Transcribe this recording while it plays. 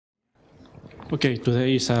Okay,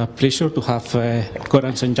 today is a pleasure to have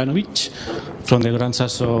Goran Senjanovic from the Gran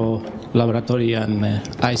Sasso Laboratory and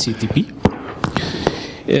ICTP.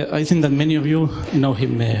 I think that many of you know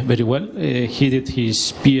him very well. He did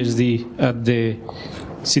his PhD at the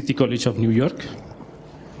City College of New York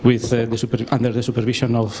with, under the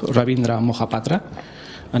supervision of Ravindra Mohapatra,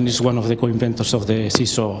 and is one of the co-inventors of the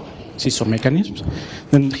seesaw mechanisms.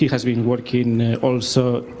 Then he has been working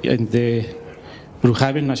also in the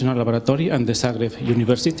Brookhaven National Laboratory and the Zagreb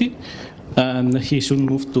University, and he soon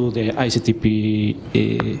moved to the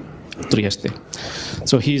ICTP Trieste.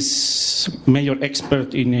 So he's major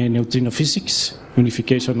expert in neutrino physics,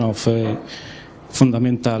 unification of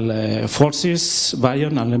fundamental forces,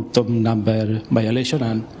 baryon and lepton number violation,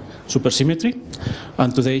 and supersymmetry.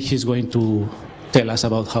 And today he's going to tell us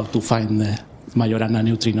about how to find Majorana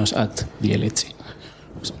neutrinos at the LHC.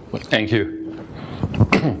 So, thank you.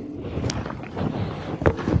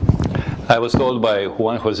 I was told by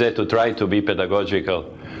Juan Jose to try to be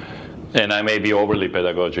pedagogical, and I may be overly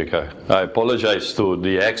pedagogical. I apologize to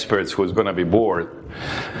the experts who's going to be bored.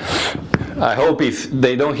 I hope if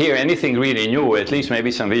they don't hear anything really new, at least maybe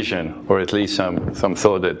some vision, or at least some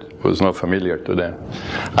thought that was not familiar to them.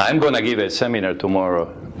 I'm going to give a seminar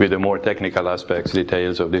tomorrow with the more technical aspects,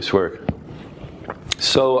 details of this work.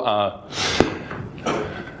 So,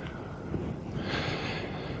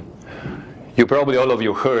 you probably all of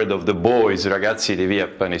you heard of the boys, ragazzi di via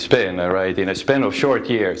Panispena, right? In a span of short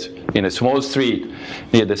years, in a small street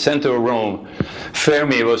near the center of Rome,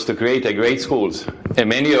 Fermi was to create a great schools. And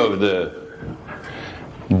many of the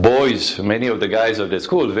boys, many of the guys of the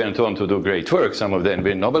school went on to do great work. Some of them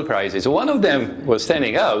win Nobel Prizes. One of them was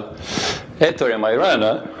standing out, Ettore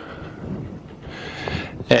Majorana.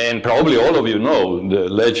 And probably all of you know the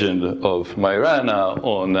legend of Majorana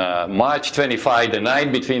on March 25, the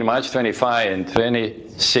night between March 25 and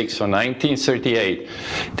 26 of 1938,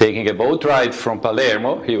 taking a boat ride from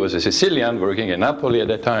Palermo. He was a Sicilian working in Napoli at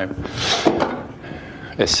that time.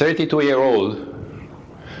 A 32-year-old,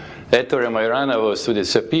 Ettore Majorana, was to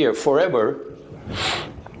disappear forever.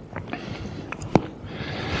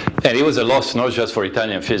 And it was a loss not just for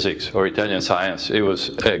Italian physics or Italian science. It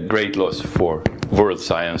was a great loss for world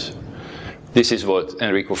science. This is what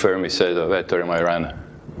Enrico Fermi said of Ettore Majorana.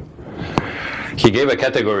 He gave a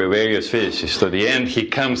category of various physicists. To the end, he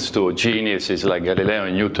comes to geniuses like Galileo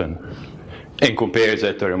and Newton and compares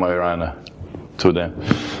Ettore Majorana to them.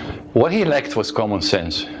 What he lacked was common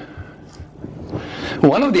sense.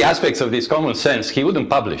 One of the aspects of this common sense, he wouldn't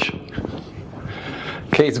publish.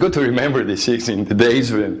 Okay, it's good to remember this in the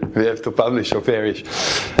days when we have to publish or perish.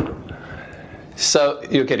 So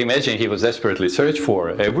you can imagine he was desperately searched for.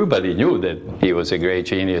 Everybody knew that he was a great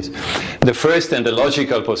genius. The first and the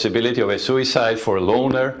logical possibility of a suicide for a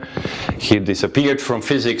loner. He disappeared from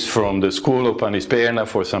physics from the school of Panisperna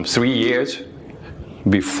for some 3 years,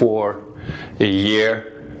 a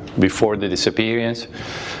year before the disappearance.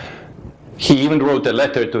 He even wrote a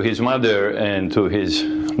letter to his mother and to his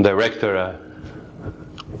director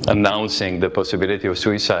announcing the possibility of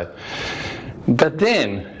suicide. But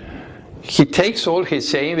then he takes all his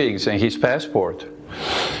savings and his passport,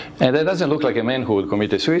 and that doesn't look like a man who would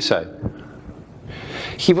commit a suicide.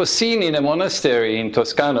 He was seen in a monastery in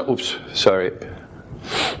Toscana,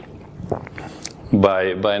 by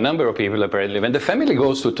a number of people apparently. When the family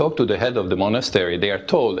goes to talk to the head of the monastery, they are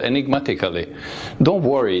told enigmatically, don't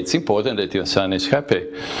worry, it's important that your son is happy.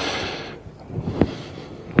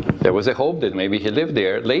 There was a hope that maybe he lived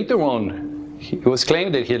there. Later on, it was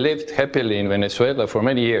claimed that he lived happily in Venezuela for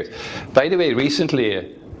many years. By the way,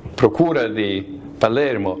 recently, Procura di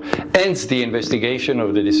Palermo ends the investigation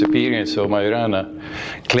of the disappearance of Majorana,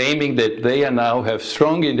 claiming that they now have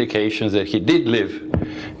strong indications that he did live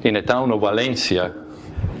in a town of Valencia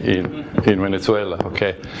in Venezuela,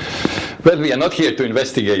 okay? Well, we are not here to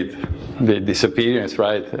investigate the disappearance,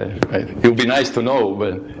 right? It would be nice to know,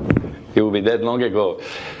 but he will be dead long ago.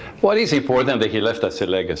 What is important that he left us a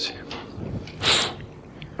legacy?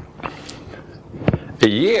 A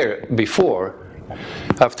year before,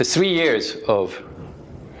 after 3 years of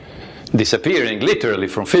disappearing literally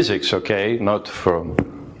from physics, okay, not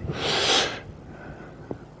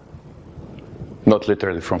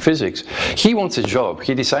literally from physics, he wants a job.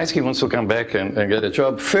 He decides he wants to come back and get a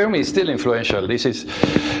job. Fermi is still influential. This is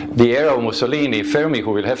the era of Mussolini. Fermi,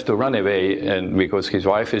 who will have to run away and because his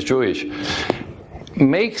wife is Jewish,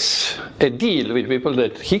 makes a deal with people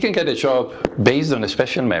that he can get a job based on a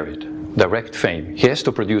special merit, direct fame. He has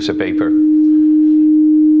to produce a paper.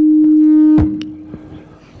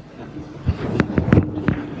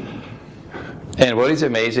 And what is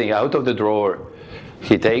amazing, out of the drawer,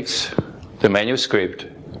 he takes the manuscript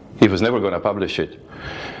He was never going to publish it,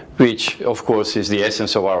 which, of course, is the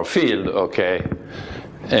essence of our field, okay?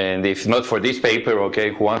 And if not for this paper,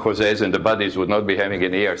 okay, Juan José and the buddies would not be having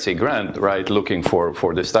an ERC grant, right, looking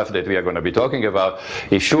for the stuff that we are going to be talking about.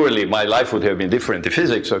 If surely my life would have been different in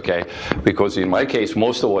physics, okay, because in my case,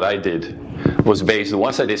 most of what I did was based,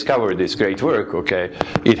 once I discovered this great work, okay,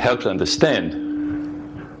 it helped understand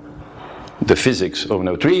the physics of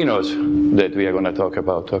neutrinos that we are going to talk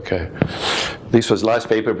about, okay. This was last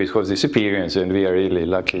paper because disappearance, and we are really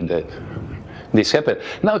lucky that this happened.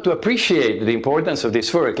 Now, to appreciate the importance of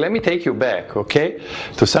this work, let me take you back, okay,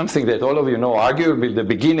 to something that all of you know, arguably the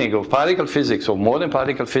beginning of particle physics, or modern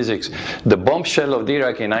particle physics, the bombshell of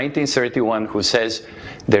Dirac in 1931, who says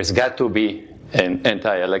there's got to be an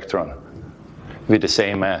anti-electron with the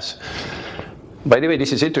same mass. By the way,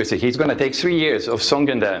 this is interesting. He's going to take 3 years of song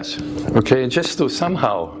and dance, okay, just to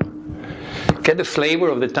somehow get the flavor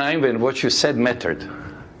of the time when what you said mattered.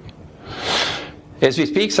 As we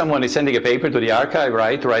speak, someone is sending a paper to the archive,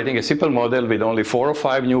 right, writing a simple model with only 4 or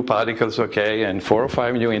 5 new particles, okay, and 4 or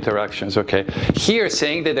 5 new interactions, okay. Here,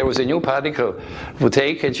 saying that there was a new particle would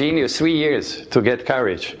take a genius 3 years to get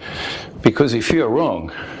courage, because if you are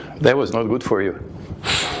wrong, that was not good for you.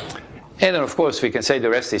 And then, of course, we can say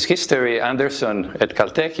the rest is history. Anderson at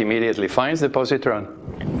Caltech immediately finds the positron.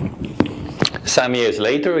 Some years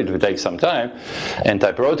later, it will take some time,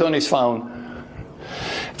 antiproton is found.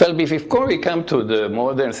 Well, before we come to the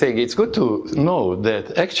modern thing, it's good to know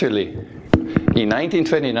that actually in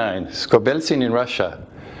 1929, Skobeltsyn in Russia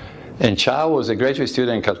and Chow was a graduate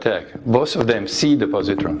student in Caltech. Both of them see the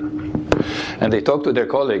positron. And they talk to their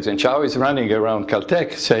colleagues, and Chow is running around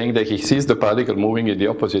Caltech saying that he sees the particle moving in the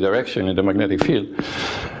opposite direction in the magnetic field.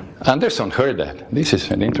 Anderson heard that. This is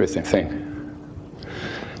an interesting thing.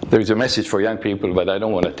 There is a message for young people, but I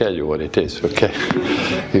don't want to tell you what it is, okay?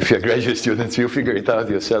 If you're graduate students, you figure it out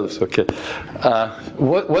yourselves, okay?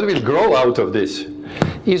 What will grow out of this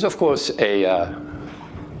is, of course, a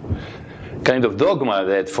kind of dogma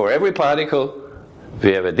that for every particle,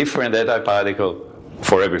 we have a different antiparticle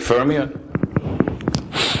for every fermion,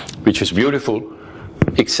 which is beautiful,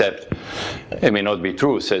 except it may not be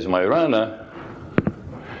true, says Majorana.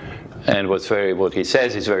 And what he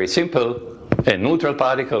says is very simple. A neutral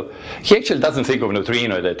particle. He actually doesn't think of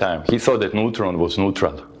neutrino at that time. He thought that neutron was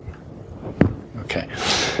neutral. Okay.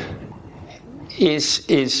 This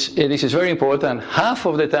is very important. Half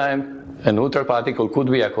of the time, a neutral particle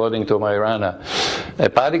could be, according to Majorana,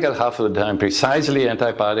 a particle half of the time precisely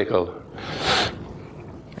antiparticle.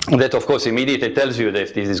 That, of course, immediately tells you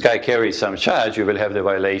that if this guy carries some charge, you will have the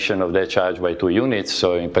violation of that charge by 2 units.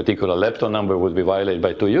 So in particular, lepton number would be violated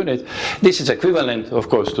by 2 units. This is equivalent, of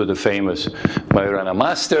course, to the famous Majorana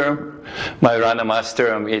mass term. Majorana mass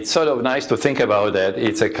term, it's sort of nice to think about that.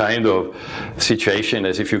 It's a kind of situation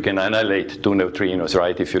as if you can annihilate 2 neutrinos,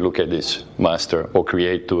 right, if you look at this mass term, or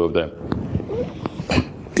create 2 of them.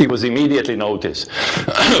 It was immediately noticed,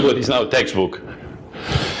 what is now textbook,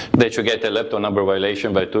 that you get a lepton number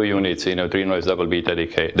violation by 2 units in neutrino double beta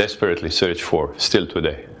decay. Desperately searched for, still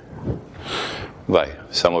today, by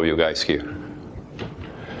some of you guys here.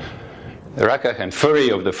 Rakach and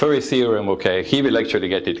Furry of the Furry theorem, okay, he will actually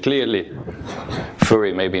get it clearly.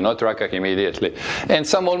 Furry, maybe not Rakach immediately. And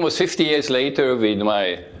some almost 50 years later, with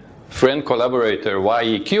my friend collaborator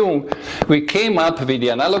Y.E. Kuhn, we came up with the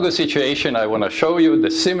analogous situation. I want to show you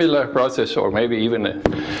the similar process, or maybe even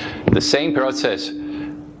the same process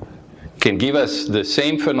can give us the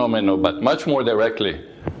same phenomenon, but much more directly,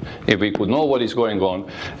 if we could know what is going on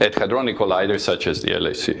at hadronic colliders such as the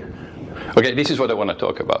LHC. Okay, this is what I want to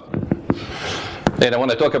talk about. And I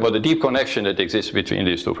want to talk about the deep connection that exists between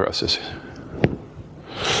these 2 processes.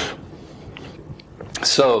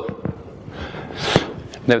 So,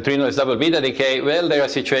 neutrino double beta decay, well, there are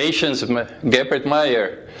situations,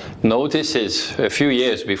 Geppert-Meyer notices a few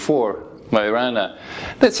years before Majorana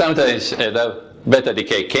that sometimes beta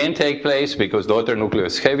decay can take place because the daughter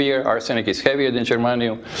nucleus is heavier, arsenic is heavier than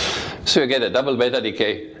germanium. So you get a double beta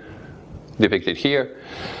decay depicted here.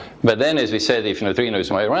 But then, as we said, if neutrino is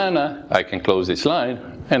Majorana, I can close this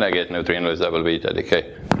line, and I get neutrino double beta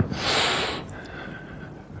decay.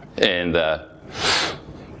 And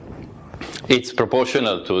it's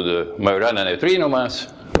proportional to the Majorana neutrino mass,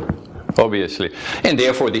 obviously. And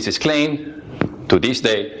therefore, this is claimed to this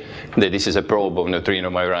day that this is a probe of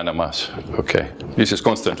neutrino Majorana mass. Okay, this is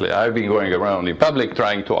constantly. I've been going around in public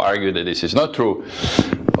trying to argue that this is not true.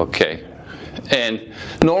 Okay, and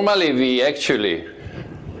normally we actually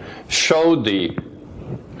show the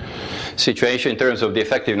situation in terms of the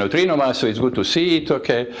effective neutrino mass, so it's good to see it.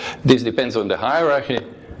 Okay, this depends on the hierarchy.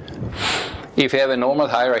 if you have a normal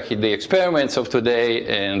hierarchy, the experiments of today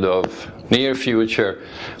and of near future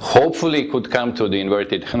hopefully could come to the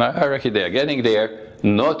inverted hierarchy. They are getting there.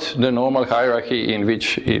 Not the normal hierarchy in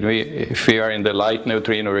which if we are in the light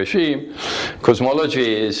neutrino regime.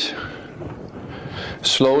 Cosmology is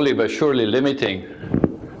slowly but surely limiting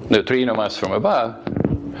neutrino mass from above.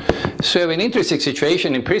 So you have an interesting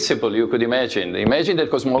situation in principle you could imagine. Imagine that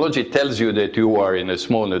cosmology tells you that you are in a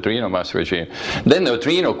small neutrino mass regime. Then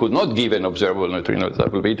neutrino could not give an observable neutrino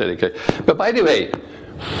double beta decay. But by the way,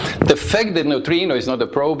 the fact that neutrino is not a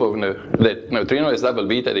probe of that neutrino is double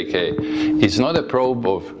beta decay is not a probe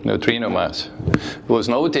of neutrino mass. It was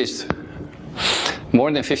noticed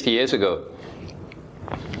more than 50 years ago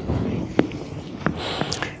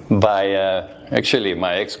by actually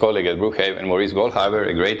my ex-colleague at Brookhaven, Maurice Goldhaber,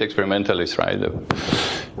 a great experimentalist, right,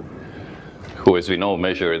 who, as we know,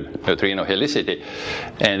 measured neutrino helicity,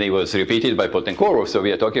 and it was repeated by Potenkorov. So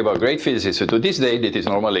we are talking about great physicists. So to this day, it is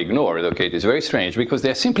normally ignored. Okay, it is very strange because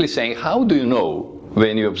they are simply saying, how do you know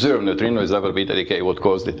when you observe neutrino double beta decay what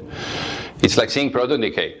caused it? It's like seeing proton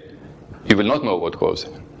decay. You will not know what caused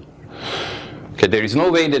it. Okay, there is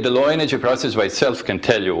no way that the low energy process by itself can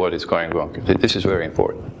tell you what is going wrong. This is very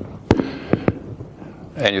important.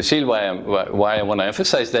 And you see why I want to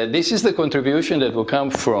emphasize that. This is the contribution that will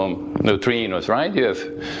come from neutrinos, right? You have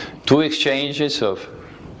two exchanges of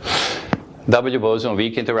W boson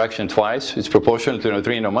weak interaction twice. It's proportional to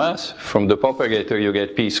neutrino mass. From the propagator you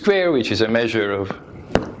get p squared, which is a measure of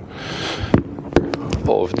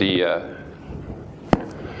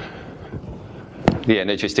the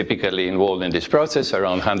energies typically involved in this process,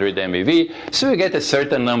 around 100 MeV. So you get a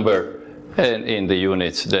certain number in the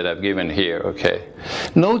units that I've given here, okay?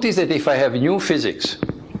 Notice that if I have new physics,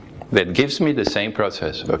 that gives me the same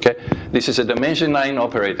process, okay? This is a dimension 9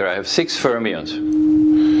 operator. I have 6 fermions,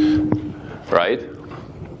 right?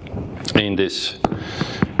 In this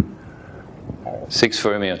 6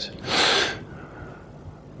 fermions.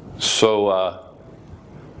 So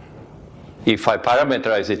if I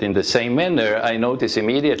parameterize it in the same manner, I notice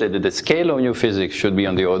immediately that the scale of new physics should be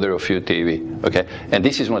on the order of few TeV, okay? And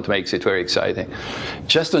this is what makes it very exciting.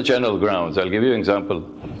 Just on general grounds, I'll give you an example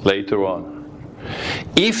later on.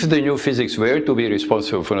 If the new physics were to be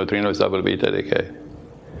responsible for neutrinos double beta decay,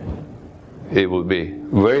 it would be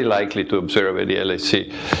very likely to observe at the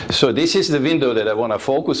LHC. So this is the window that I want to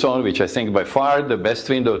focus on, which I think by far the best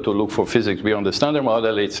window to look for physics beyond the standard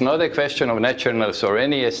model. It's not a question of naturalness or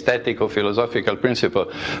any aesthetic or philosophical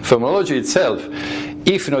principle. Phenomenology itself,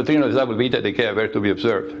 if neutrinos double beta decay were to be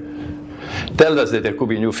observed, tells us that there could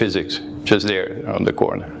be new physics just there on the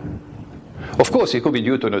corner. Of course, it could be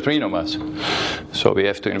due to neutrino mass. So we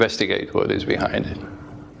have to investigate what is behind it.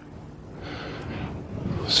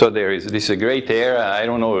 So this is a great era. I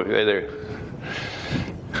don't know whether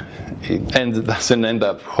it doesn't end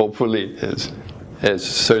up, hopefully, as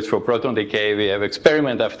search for proton decay. We have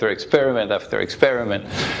experiment after experiment after experiment.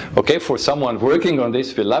 Okay, for someone working on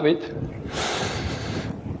this, we love it.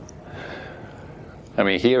 I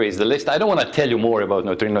mean, here is the list. I don't want to tell you more about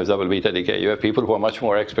neutrinos double beta decay. You have people who are much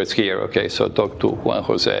more experts here. Okay, so talk to Juan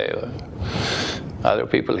Jose. Other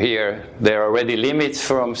people here. There are already limits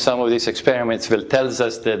from some of these experiments that tells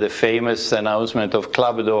us that the famous announcement of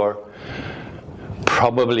Klapdor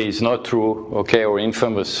probably is not true, okay, or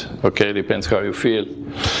infamous, okay, depends how you feel.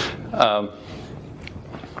 The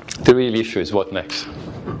real issue is what next?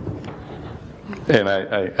 And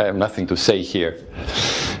I have nothing to say here.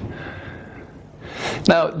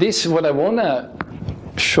 Now, this, what I want to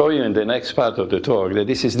show you in the next part of the talk, that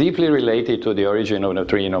this is deeply related to the origin of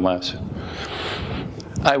neutrino mass.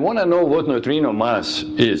 I want to know what neutrino mass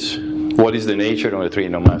is. What is the nature of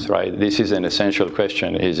neutrino mass, right? This is an essential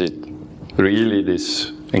question. Is it really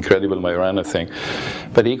this incredible Majorana thing?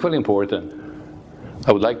 But equally important,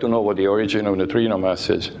 I would like to know what the origin of neutrino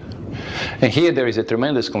mass is. And here there is a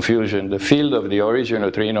tremendous confusion. The field of the origin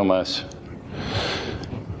of neutrino mass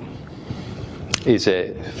is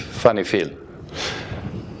a funny field.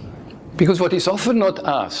 Because what is often not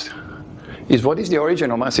asked is what is the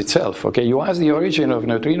origin of mass itself, okay? You ask the origin of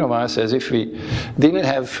neutrino mass as if we didn't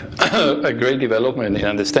have a great development in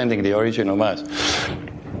understanding the origin of mass.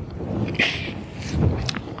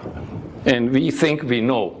 And we think we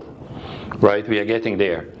know, right? We are getting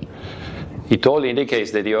there. It all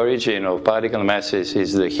indicates that the origin of particle masses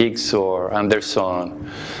is the Higgs or Anderson,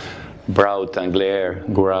 Braut, Angler,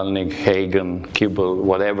 Guralnik, Hagen, Kibble,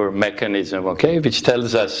 whatever mechanism, okay, which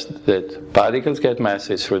tells us that particles get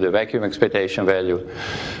masses through the vacuum expectation value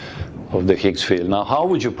of the Higgs field. Now, how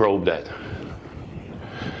would you probe that?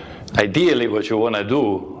 Ideally, what you want to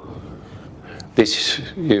do, this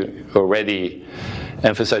you already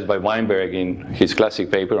emphasized by Weinberg in his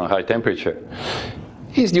classic paper on high temperature,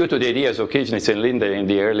 is due to the ideas of Kirchner and Linde in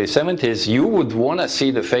the early 70s. You would want to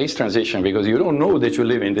see the phase transition because you don't know that you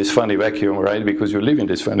live in this funny vacuum, right? Because you live in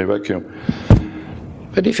this funny vacuum.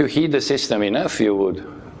 But if you heat the system enough, you would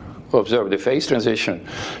observe the phase transition.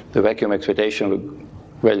 The vacuum expectation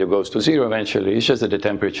value goes to 0 eventually. It's just that the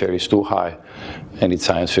temperature is too high, and it's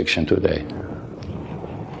science fiction today.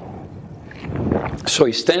 So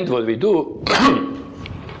instead, what we do,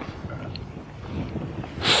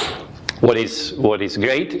 what is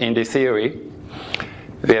great in the theory,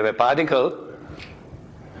 we have a particle.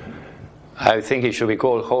 I think it should be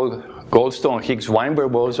called Goldstone, Higgs,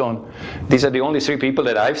 Weinberg boson. These are the only 3 people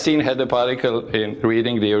that I've seen had the particle in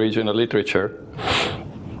reading the original literature.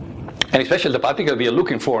 And especially the particle we are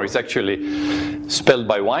looking for is actually spelled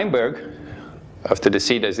by Weinberg, after the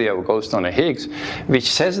seed idea of Goldstone and Higgs,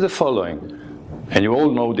 which says the following. And you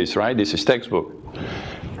all know this, right? This is textbook.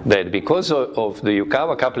 That because of the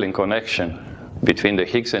Yukawa coupling connection between the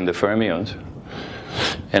Higgs and the fermions,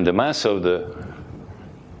 and the mass of the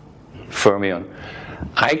fermion,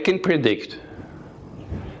 I can predict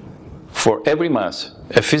for every mass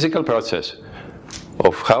a physical process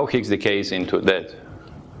of how Higgs decays into that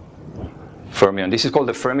fermion. This is called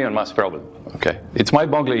the fermion mass problem. Okay, it's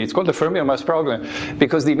mind-boggling. It's called the fermion mass problem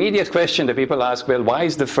because the immediate question that people ask, well, why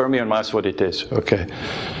is the fermion mass what it is? Okay,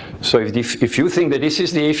 so if you think that this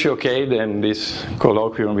is the issue, okay, then this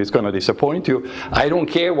colloquium is going to disappoint you. I don't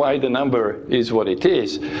care why the number is what it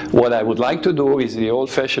is. What I would like to do is the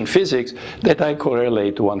old-fashioned physics that I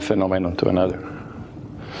correlate one phenomenon to another.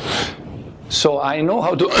 So I know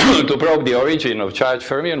how to, to probe the origin of charged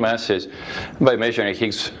fermion masses by measuring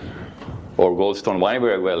Higgs or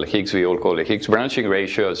Goldstone-Weinberg, well, Higgs, we all call it Higgs branching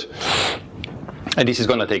ratios. And this is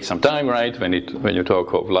going to take some time, right, when you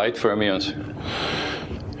talk of light fermions.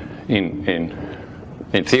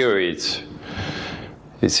 In theory,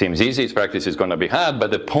 it seems easy, its practice is going to be hard, but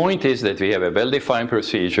the point is that we have a well-defined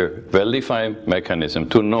procedure, well-defined mechanism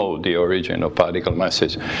to know the origin of particle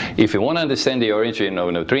masses. If we want to understand the origin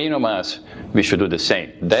of neutrino mass, we should do the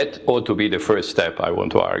same. That ought to be the first step, I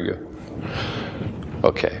want to argue.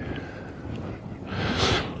 Okay.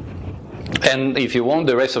 And if you want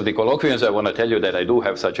the rest of the colloquiums, I want to tell you that I do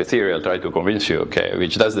have such a theory. I'll try to convince you, okay,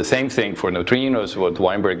 which does the same thing for neutrinos, what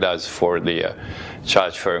Weinberg does for the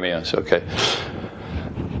charged fermions, okay.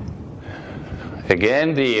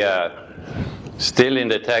 Again, still in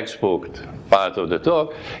the textbook part of the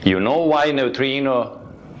talk, you know why neutrino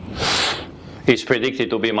is predicted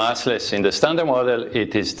to be massless in the standard model.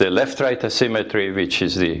 It is the left-right asymmetry, which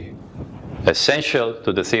is the essential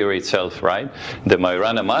to the theory itself, right? The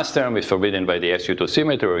Majorana mass term is forbidden by the SU2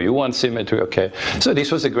 symmetry or U1 symmetry, okay? So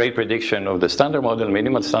this was a great prediction of the standard model,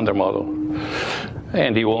 minimal standard model,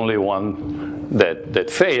 and the only one that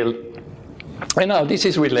failed. And now this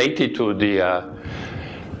is related to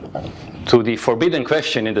the forbidden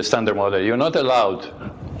question in the standard model. You're not allowed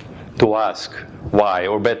to ask why,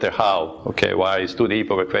 or better, how. Okay, why is too deep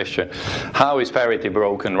of a question. How is parity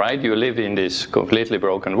broken, right? You live in this completely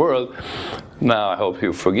broken world. Now, I hope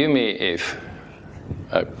you forgive me if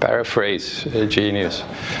I paraphrase a genius.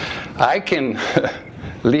 I can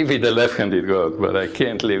live with a left-handed God, but I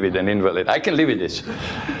can't live with an invalid. I can live with this.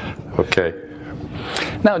 Okay.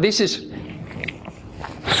 Now, this is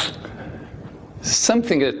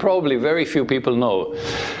something that probably very few people know,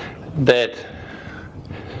 that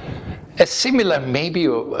a similar, maybe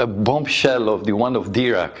a bombshell of the one of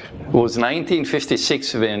Dirac was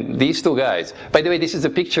 1956 when these two guys, by the way, this is a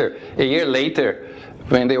picture a year later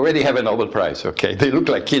when they already have a Nobel Prize, okay? They look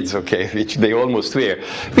like kids, okay, which they almost were.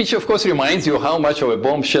 Which of course reminds you how much of a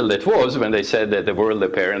bombshell that was when they said that the world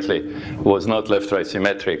apparently was not left-right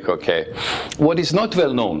symmetric, okay? What is not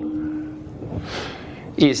well known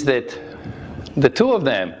is that the two of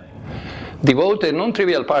them devote a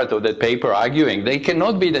non-trivial part of that paper arguing they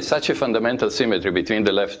cannot be such a fundamental symmetry between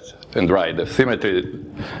the left and right, the symmetry,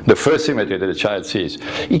 the first symmetry that the child sees.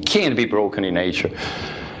 It can't be broken in nature.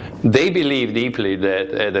 They believe deeply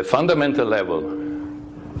that at a fundamental level,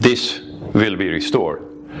 this will be restored.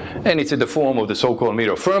 And it's in the form of the so-called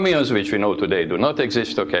mirror fermions, which we know today do not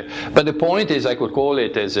exist, okay? But the point is, I could call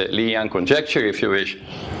it as a Lee-Yang conjecture, if you wish,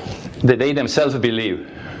 that they themselves believed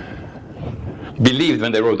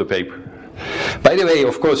when they wrote the paper. By the way,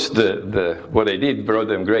 of course, what they did brought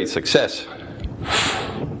them great success.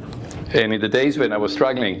 And in the days when I was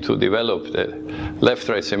struggling to develop the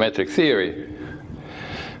left-right symmetric theory,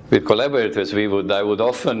 with collaborators, I would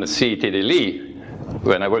often see T.D. Lee.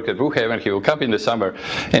 When I worked at Brookhaven, he would come in the summer,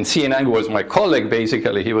 and C.N. was my colleague,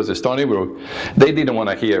 basically. He was a Stony Brook. They didn't want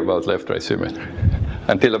to hear about left-right symmetry.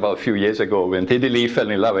 until about a few years ago when TDL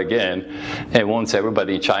fell in love again and wants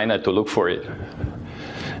everybody in China to look for it.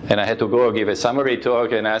 And I had to go give a summary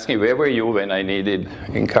talk and ask him, where were you when I needed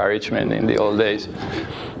encouragement in the old days?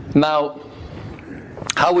 Now,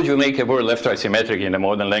 how would you make a word left-right symmetric in a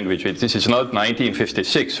modern language? This is not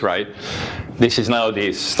 1956, right? This is now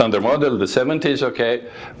the standard model, the 70s,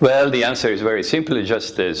 okay? Well, the answer is very simple,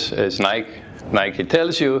 just as Nike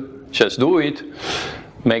tells you, just do it,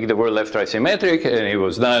 make the word left-right symmetric, and it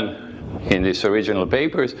was done in these original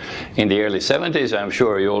papers in the early 70s. I'm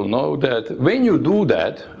sure you all know that when you do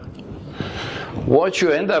that, what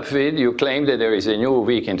you end up with, you claim that there is a new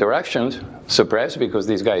weak interaction suppressed because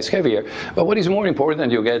this guy is heavier. But what is more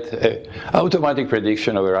important, you get an automatic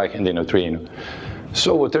prediction of a right-handed neutrino.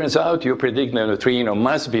 So it turns out you predict the neutrino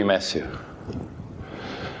must be massive.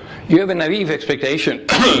 You have a naive expectation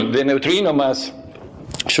the neutrino mass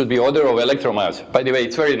should be order of electron mass. By the way,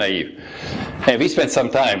 it's very naive. And we spent some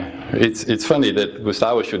time. It's funny that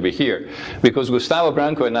Gustavo should be here, because Gustavo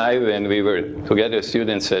Branco and I, when we were together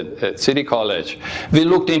students at City College, we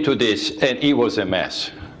looked into this, and it was a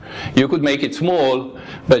mess. You could make it small,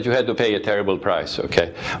 but you had to pay a terrible price,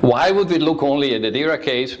 okay? Why would we look only at the Dirac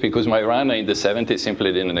case? Because Majorana in the 70s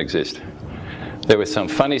simply didn't exist. There were some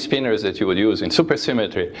funny spinners that you would use in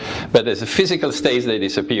supersymmetry, but as a physical state, they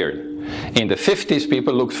disappeared. In the 50s,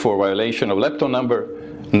 people looked for violation of lepton number,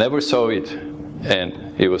 never saw it,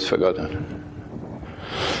 and it was forgotten.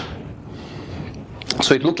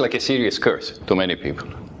 So it looked like a serious curse to many people.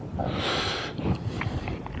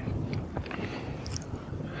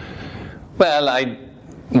 Well, I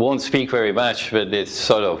won't speak very much, but it's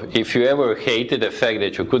sort of, if you ever hated the fact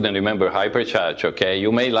that you couldn't remember hypercharge, okay,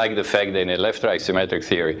 you may like the fact that in a left-right symmetric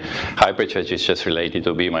theory, hypercharge is just related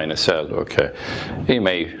to B minus L, okay. It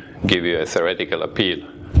may give you a theoretical appeal.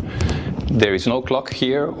 There is no clock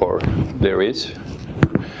here, or there is,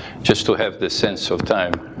 just to have the sense of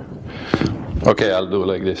time. Okay, I'll do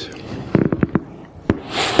like this.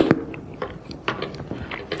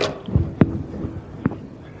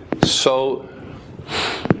 So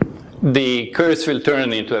the curse will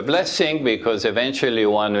turn into a blessing, because eventually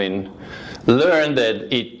one will learn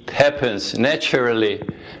that it happens naturally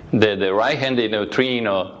that the right-handed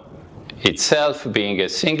neutrino itself, being a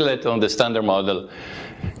singlet on the standard model,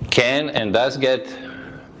 can and does get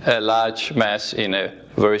a large mass in a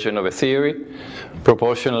version of a theory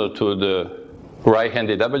proportional to the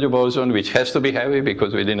right-handed W boson, which has to be heavy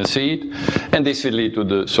because we didn't see it. And this will lead to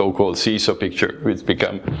the so-called seesaw picture, which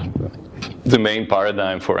become the main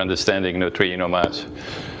paradigm for understanding neutrino mass,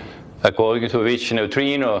 according to which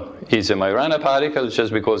neutrino is a Majorana particle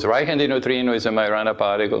just because right-handed neutrino is a Majorana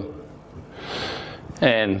particle.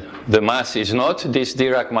 And the mass is not this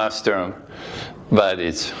Dirac mass term, but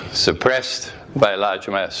it's suppressed by a large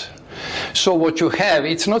mass. So what you have,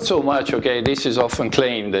 it's not so much, okay, this is often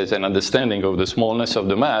claimed as an understanding of the smallness of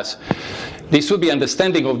the mass. This would be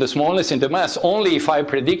understanding of the smallness in the mass only if I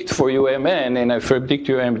predict for UMN and I predict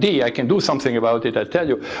UMD, I can do something about it, I tell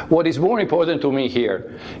you. What is more important to me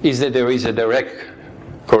here is that there is a direct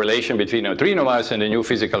correlation between neutrino mass and the new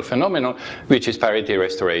physical phenomenon, which is parity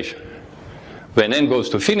restoration. When n goes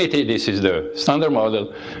to infinity, this is the standard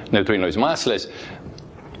model, neutrino is massless.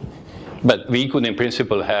 But we could, in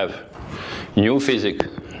principle, have new physics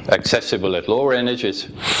accessible at lower energies.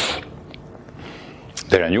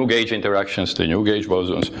 There are new gauge interactions, the new gauge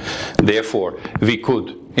bosons. Therefore, we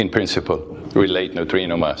could, in principle, relate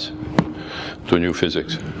neutrino mass to new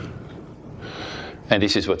physics. And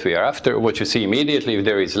this is what we are after. What you see immediately, if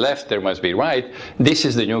there is left, there must be right. This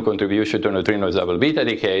is the new contribution to neutrino's double beta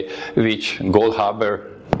decay, which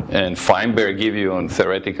Goldhaber and Feinberg give you on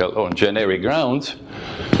theoretical, on generic grounds.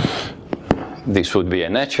 This would be a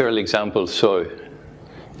natural example. So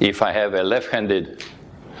if I have a left-handed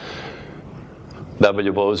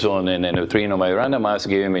W boson and a neutrino Majorana mass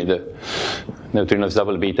giving me the neutrino's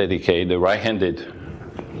double beta decay, the right-handed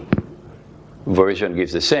version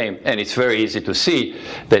gives the same. And it's very easy to see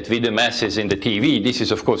that with the masses in the TV, this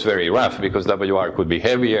is of course very rough because WR could be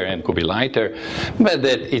heavier and could be lighter, but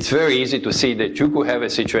that it's very easy to see that you could have a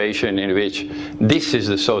situation in which this is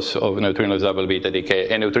the source of neutrino's double beta decay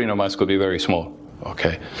and neutrino mass could be very small.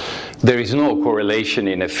 Okay. There is no correlation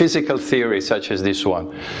in a physical theory such as this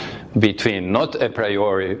one between, not a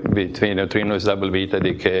priori, between neutrino's double beta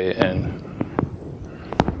decay and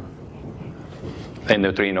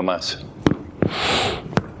neutrino mass.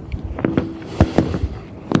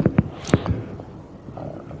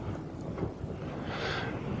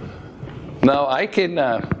 Now I can,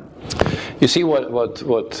 you see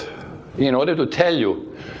what, in order to tell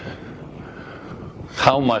you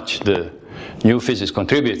how much the new physics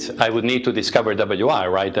contributes, I would need to discover WR,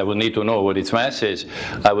 right? I would need to know what its mass is.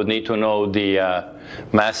 I would need to know the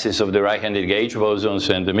masses of the right-handed gauge bosons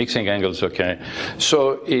and the mixing angles, okay?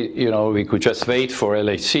 So, you know, we could just wait for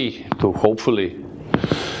LHC to hopefully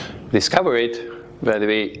discover it, but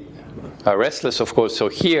we are restless, of course. So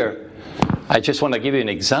here, I just want to give you an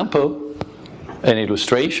example, an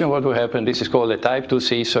illustration what will happen. This is called a type 2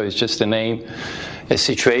 seesaw. It's just a name, a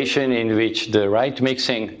situation in which the right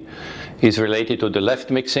mixing is related to the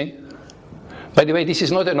left mixing. By the way, this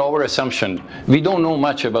is not an over-assumption. We don't know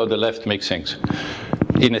much about the left mixings,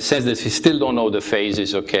 in a sense that we still don't know the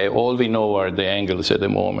phases, okay? All we know are the angles at the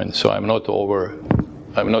moment, so I'm not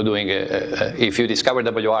doing if you discover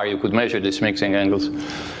WR, you could measure these mixing angles.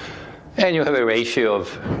 And you have a ratio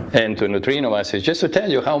of n to neutrino masses, just to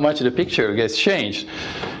tell you how much the picture gets changed.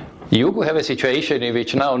 You could have a situation in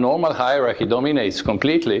which now normal hierarchy dominates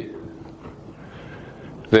completely,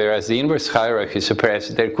 whereas the inverse hierarchy is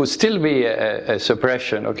suppressed. There could still be a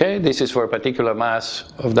suppression, okay? This is for a particular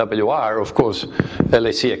mass of WR. Of course,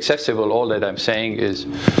 LHC accessible, all that I'm saying is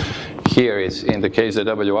here is in the case that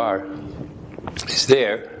WR is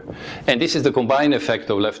there. And this is the combined effect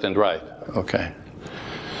of left and right, okay?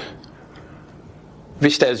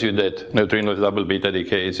 Which tells you that neutrino double beta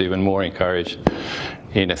decay is even more encouraged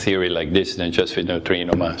in a theory like this than just with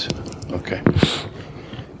neutrino mass, okay?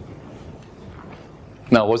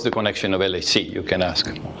 Now, what's the connection of LHC, you can ask?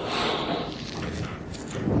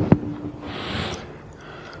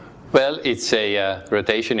 Well, it's a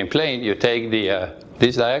rotation in plane. You take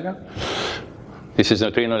this diagram. This is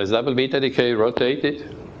neutrinoless double beta decay, rotate it.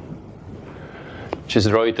 Just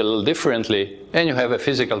draw it a little differently. And you have a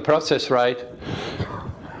physical process, right?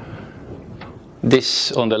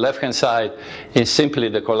 This, on the left-hand side, is simply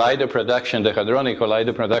the collider production, the hadronic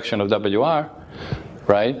collider production of WR,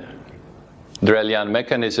 right? Drell-Yan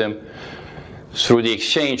mechanism. Through the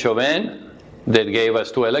exchange of n that gave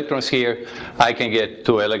us 2 electrons here, I can get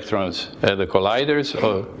 2 electrons at the colliders,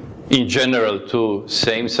 or in general 2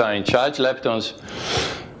 same sign charge leptons,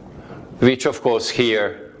 which of course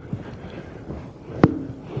here,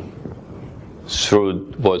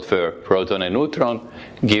 through both the proton and neutron,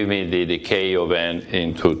 give me the decay of n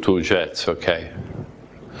into 2 jets, okay?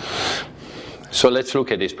 So let's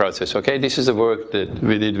look at this process, okay? This is the work that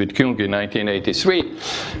we did with Kyung in 1983.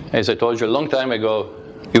 As I told you a long time ago,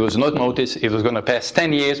 it was not noticed. It was going to pass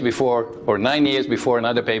 10 years before, or 9 years before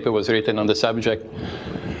another paper was written on the subject.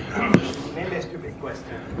 May I ask you a big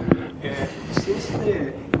question? Since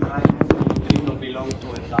the right neutrino belongs to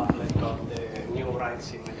a doublet of the new right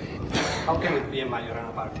symmetry, how can it be a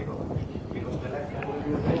Majorana particle? Because the left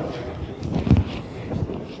neutrino.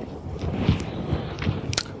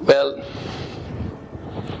 Well,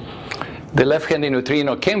 the left-handed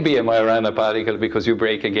neutrino can be a Majorana particle because you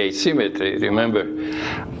break a gauge symmetry. Remember,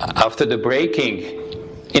 after the breaking,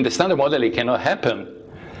 in the standard model it cannot happen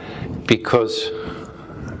because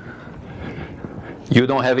you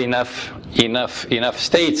don't have enough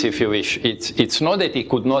states, if you wish. It's not that it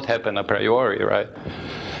could not happen a priori, right?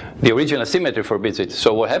 The original symmetry forbids it.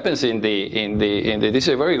 So what happens this is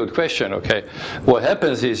a very good question, okay? What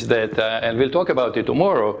happens is that, and we'll talk about it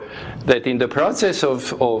tomorrow, that in the process of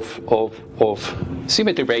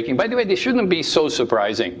symmetry breaking, by the way, this shouldn't be so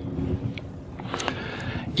surprising.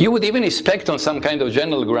 You would even expect on some kind of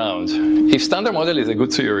general grounds, if standard model is a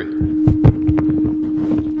good theory,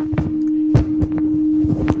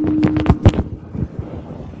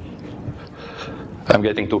 I'm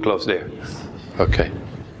getting too close there, okay.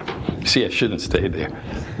 See, I shouldn't stay there.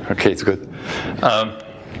 Okay, it's good.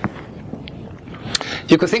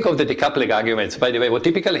 You could think of the decoupling arguments. By the way, what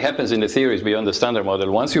typically happens in the theories beyond the standard model,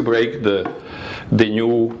 once you break the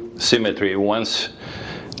new symmetry, once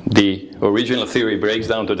the original theory breaks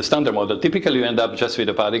down to the standard model, typically you end up just with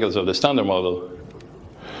the particles of the standard model,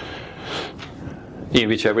 in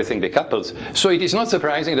which everything decouples. So it is not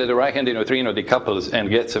surprising that the right-handed neutrino decouples and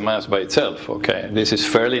gets a mass by itself, okay? This is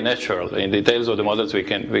fairly natural. In details of the models, we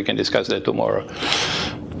can discuss that tomorrow.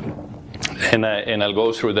 And I'll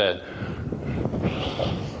go through that.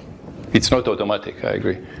 It's not automatic, I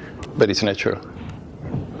agree, but it's natural.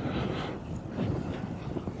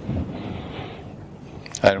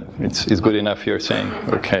 It's good enough, you're saying,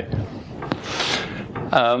 okay.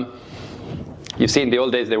 You see, in the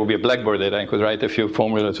old days, there would be a blackboard that I could write a few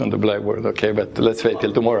formulas on the blackboard, okay? But let's wait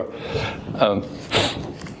till tomorrow.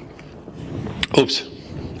 Oops.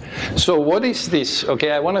 So what is this?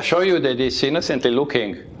 Okay, I want to show you that this innocently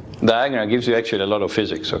looking diagram gives you actually a lot of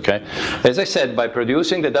physics, okay? As I said, by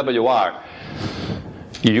producing the WR,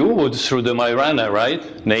 you would, through the Majorana,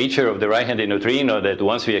 right, nature of the right-handed neutrino, that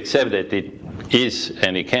once we accept that it is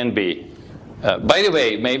and it can be By the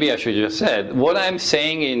way, maybe I should just say, what I'm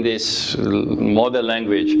saying in this model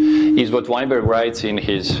language is what Weinberg writes in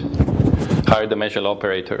his higher dimensional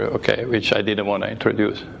operator, okay, which I didn't want to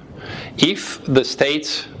introduce. If the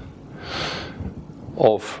states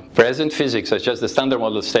of present physics are just the standard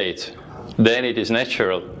model states, then it is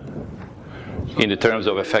natural in the terms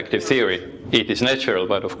of effective theory. It is natural,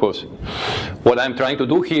 but of course, what I'm trying to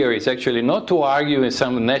do here is actually not to argue in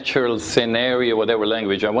some natural scenario, whatever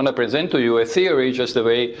language. I want to present to you a theory just the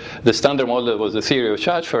way the standard model was the theory of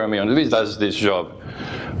charge fermions, which does this job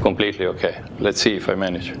completely okay. Let's see if I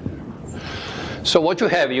manage. So what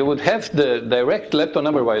you would have the direct lepton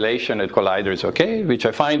number violation at colliders, okay, which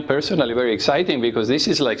I find personally very exciting because this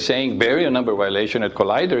is like saying baryon number violation at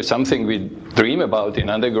colliders, something we dream about in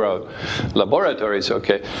underground laboratories,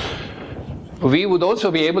 okay. We would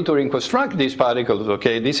also be able to reconstruct these particles,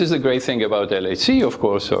 okay? This is the great thing about LHC, of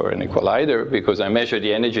course, or an collider, because I measure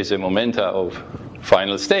the energies and momenta of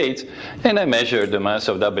final states, and I measure the mass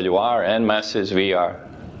of WR and masses VR.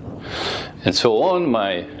 And so on.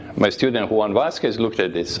 My student Juan Vasquez looked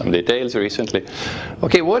at this, some details recently.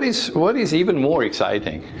 Okay, what is even more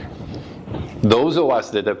exciting? Those of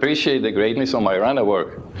us that appreciate the greatness of Majorana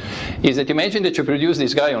work, is that imagine that you produce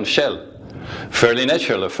this guy on shell. Fairly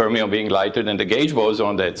natural, a fermion being lighter than the gauge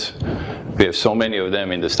boson, we have so many of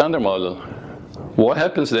them in the standard model. What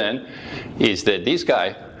happens then is that this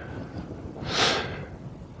guy,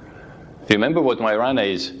 remember what Majorana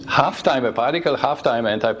is, half time a particle, half time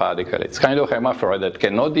antiparticle. It's kind of hermaphrodite that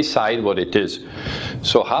cannot decide what it is.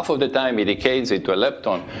 So half of the time it decays into a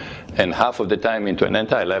lepton, and half of the time into an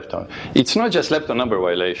anti-lepton. It's not just lepton number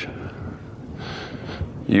violation.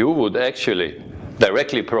 You would actually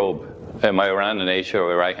directly probe a Majorana nature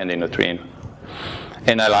of a right-handed neutrino.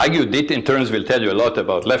 And I'll argue that in terms will tell you a lot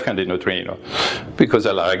about left-handed neutrino, because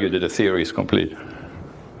I'll argue that the theory is complete.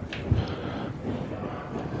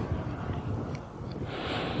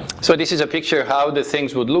 So this is a picture how the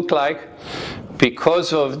things would look like.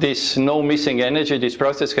 Because of this no missing energy, this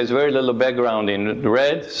process has very little background in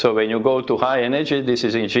red. So when you go to high energy, this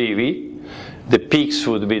is in GeV. The peaks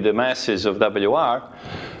would be the masses of WR.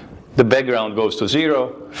 The background goes to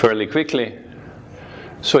zero fairly quickly.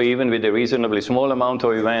 So even with a reasonably small amount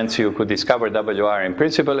of events, you could discover WR in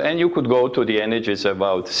principle, and you could go to the energies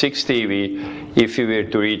about 6 TeV if you were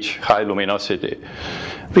to reach high luminosity,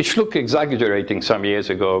 which looked exaggerating some years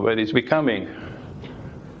ago, but it's becoming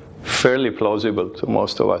fairly plausible to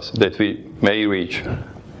most of us that we may reach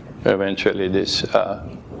eventually this.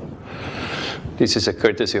 This is a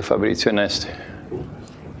courtesy of Fabrizio Nesti.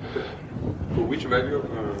 For which value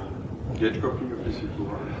of gauge coupling of this you?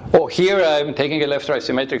 Oh, here I'm taking a left-right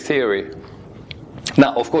symmetric theory.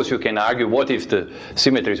 Now, of course, you can argue, what if the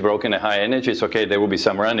symmetry is broken at high energies? Okay, there will be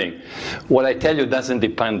some running. What I tell you doesn't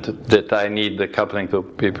depend that I need the coupling to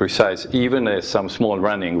be precise. Even some small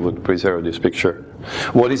running would preserve this picture.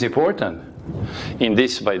 What is important in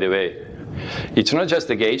this, by the way, it's not just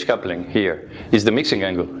the gauge coupling here, it's the mixing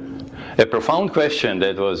angle. A profound question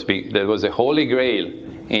that was a holy grail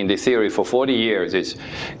in the theory for 40 years is,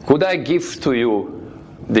 could I give to you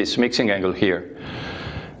this mixing angle here?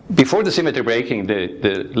 Before the symmetry breaking,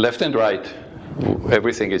 the left and right,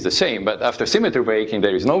 everything is the same. But after symmetry breaking,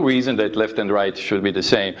 there is no reason that left and right should be the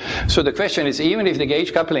same. So the question is, even if the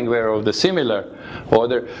gauge coupling were of the similar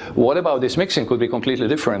order, what about this mixing could be completely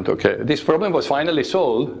different? Okay, this problem was finally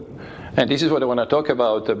solved. And this is what I want to talk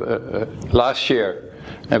about last year.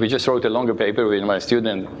 And we just wrote a longer paper with my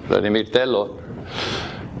student, Vladimir Tello.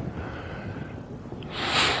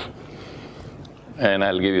 And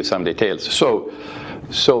I'll give you some details.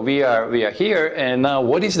 So we are here, and now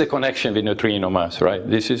what is the connection with neutrino mass, right?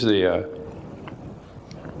 This is the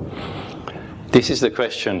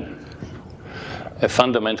question, a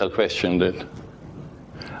fundamental question that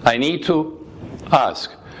I need to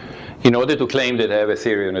ask in order to claim that I have a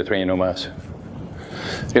theory of neutrino mass.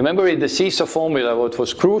 Remember in the seesaw formula, what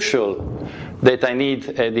was crucial, that I need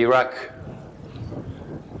a Dirac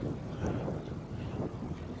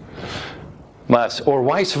mass, or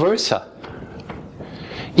vice versa.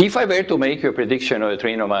 If I were to make a prediction of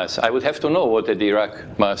neutrino mass, I would have to know what the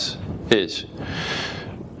Dirac mass is.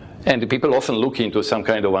 And people often look into some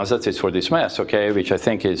kind of ansatz for this mass, okay, which I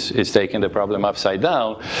think is taking the problem upside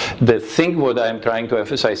down. The thing what I'm trying to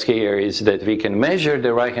emphasize here is that we can measure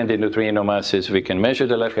the right-handed neutrino masses, we can measure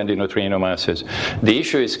the left-handed neutrino masses. The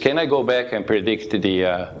issue is, can I go back and predict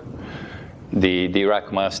the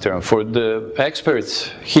Dirac mass term? For the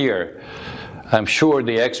experts here, I'm sure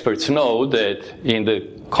the experts know that in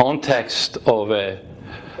the context of a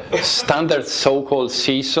standard so-called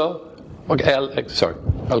seesaw, okay, sorry,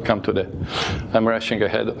 I'll come to that. I'm rushing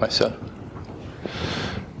ahead of myself.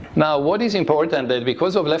 Now, what is important that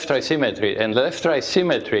because of left-right symmetry, and left-right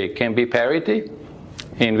symmetry can be parity,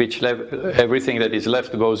 in which everything that is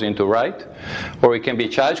left goes into right, or it can be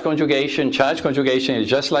charge conjugation. Charge conjugation is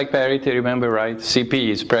just like parity, remember, right? CP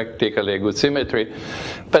is practically a good symmetry,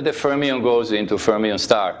 but the fermion goes into fermion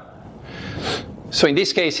star. So in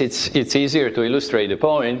this case, it's easier to illustrate the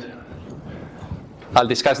point. I'll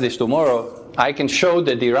discuss this tomorrow. I can show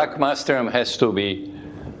that the Dirac mass term has to be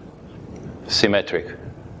symmetric.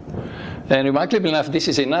 And remarkably enough, this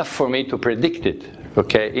is enough for me to predict it.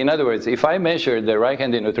 Okay? In other words, if I measure the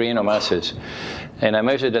right-handed neutrino masses, and I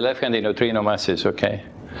measure the left-handed neutrino masses, okay?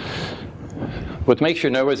 What makes you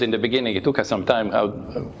nervous in the beginning, it took us some time how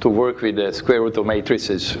to work with the square root of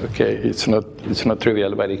matrices, okay? It's not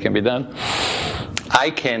trivial, but it can be done. I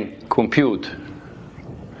can compute.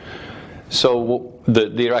 So the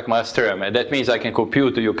Dirac mass term, and that means I can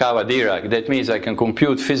compute the Yukawa Dirac. That means I can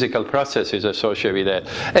compute physical processes associated with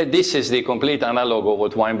that. And this is the complete analog of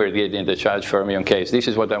what Weinberg did in the charge fermion case. This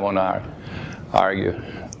is what I want to argue,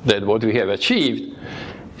 that what we have achieved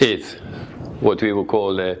is what we would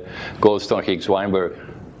call the Goldstone-Higgs-Weinberg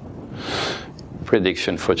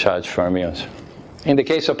prediction for charge fermions. In the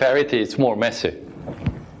case of parity, it's more messy,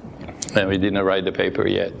 and we didn't write the paper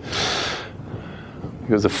yet,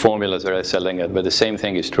 because the formulas are selling it, but the same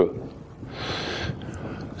thing is true.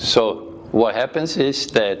 So what happens is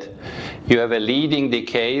that you have a leading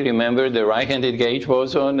decay. Remember, the right-handed gauge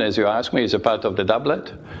boson, as you asked me, is a part of the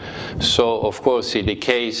doublet. So of course it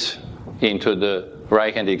decays into the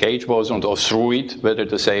right-handed gauge boson, or through it, better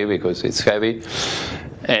to say, because it's heavy.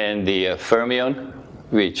 And the fermion,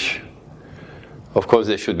 which of course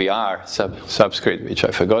there should be R subscript, which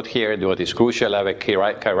I forgot here. What is crucial, I have a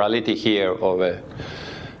chirality here of a,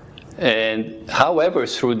 and however,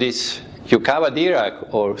 through this Yukawa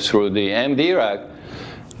Dirac or through the M Dirac,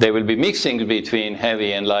 they will be mixing between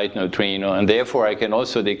heavy and light neutrino, and therefore I can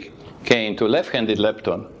also decay into left-handed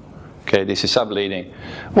lepton. Okay, this is subleading.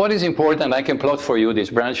 What is important, I can plot for you this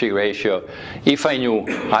branching ratio. If I knew,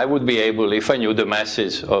 I would be able, if I knew the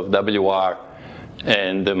masses of WR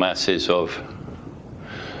and the masses of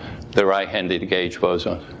the right-handed gauge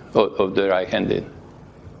boson, of the right-handed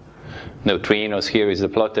neutrinos. Here is the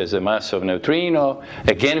plot as the mass of neutrino.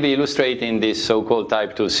 Again, we illustrate in this so-called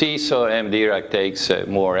type 2 seesaw. M Dirac takes a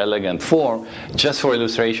more elegant form. Just for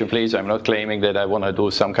illustration, please, I'm not claiming that I want to do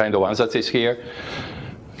some kind of ansatz here.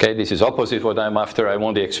 Okay, this is opposite what I'm after. I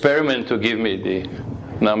want the experiment to give me the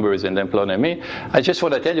numbers and then plot them in. I just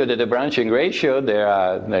want to tell you that the branching ratio,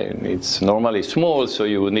 it's normally small, so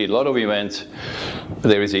you would need a lot of events.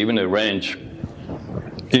 There is even a range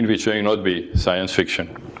in which may not be science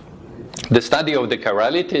fiction. The study of the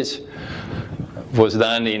chiralities was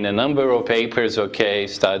done in a number of papers, okay,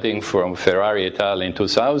 starting from Ferrari et al. In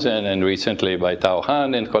 2000 and recently by Tao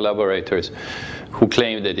Han and collaborators who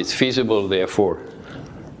claim that it's feasible, therefore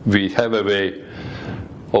we have a way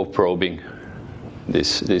of probing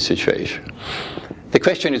this situation. The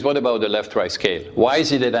question is, what about the left-right scale? Why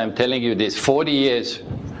is it that I'm telling you this 40 years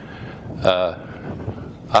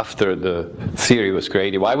after the theory was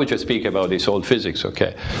created? Why would you speak about this old physics,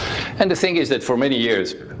 okay? And the thing is that for many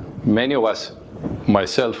years, many of us,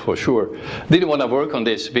 myself for sure, didn't want to work on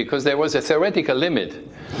this because there was a theoretical limit.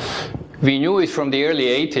 We knew it from the early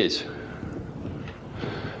 80s.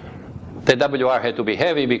 The WR had to be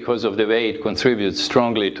heavy because of the way it contributes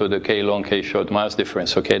strongly to the K long, K short mass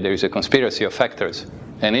difference. Okay, there is a conspiracy of factors,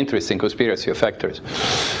 an interesting conspiracy of factors.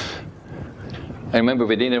 I remember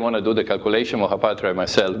we didn't want to do the calculation of Mohapatra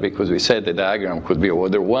myself because we said the diagram could be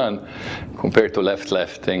order 1 compared to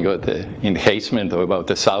left-left and got an enhancement of about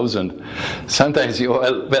 1,000. Sometimes you,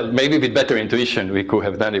 well, maybe with better intuition we could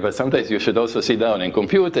have done it, but sometimes you should also sit down and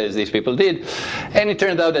compute as these people did. And it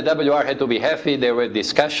turned out that WR had to be heavy. There were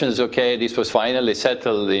discussions, okay, this was finally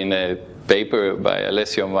settled in a paper by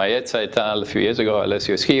Alessio Maezza et al. A few years ago.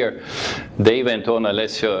 Alessio is here. They went on,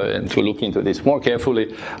 Alessio, to look into this more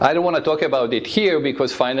carefully. I don't want to talk about it here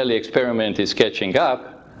because finally experiment is catching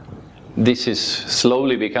up. This is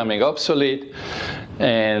slowly becoming obsolete.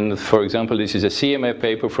 And for example, this is a CMF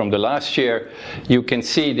paper from the last year. You can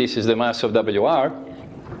see this is the mass of WR.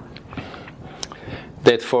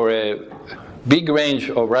 That for a big range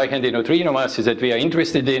of right-handed neutrino masses that we are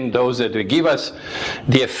interested in, those that will give us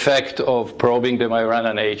the effect of probing the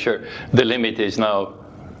Majorana nature, the limit is now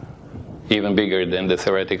even bigger than the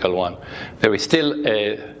theoretical one. There is still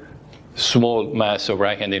a small mass of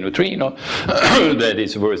right-handed neutrino that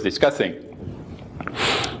is worth discussing.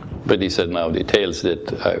 But these are now details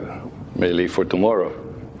that I may leave for tomorrow.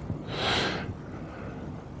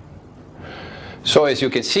 So as you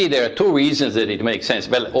can see, there are two reasons that it makes sense.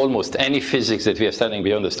 Well, almost any physics that we are studying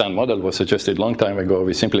beyond the standard model was suggested a long time ago.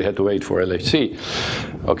 We simply had to wait for LHC.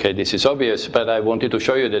 Okay, this is obvious, but I wanted to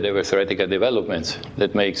show you that there were theoretical developments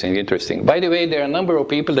that makes it interesting. By the way, there are a number of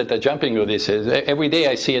people that are jumping to this. Every day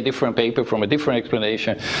I see a different paper from a different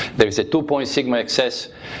explanation. There is a 2-point sigma excess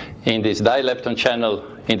in this dilepton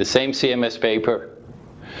channel in the same CMS paper.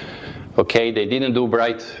 Okay, they didn't do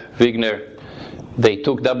Bright-Wigner. They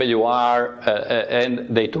took WR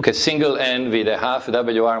and they took a single N with a half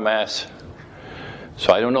WR mass.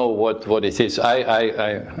 So I don't know what it is.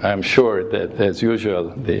 I'm sure that, as usual,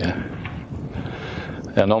 the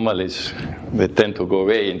anomalies that tend to go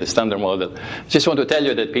away in the standard model. Just want to tell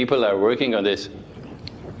you that people are working on this.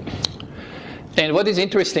 And what is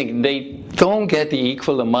interesting, they don't get the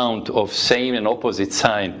equal amount of same and opposite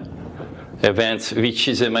sign events, which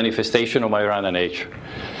is a manifestation of Majorana nature.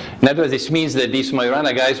 In other words, this means that these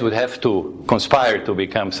Majorana guys would have to conspire to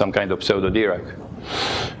become some kind of pseudo-Dirac.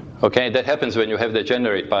 Okay, that happens when you have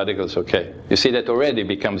degenerate particles, okay. You see that already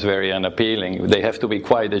becomes very unappealing. They have to be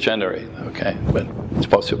quite degenerate, okay, but it's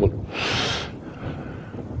possible.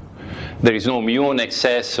 There is no mu in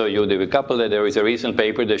excess, so you decouple that. There is a recent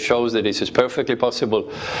paper that shows that this is perfectly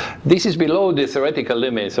possible. This is below the theoretical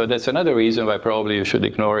limit, so that's another reason why probably you should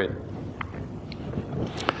ignore it.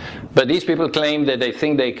 But these people claim that they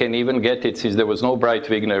think they can even get it since there was no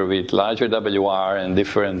Bright-Wigner with larger WR and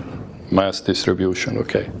different mass distribution.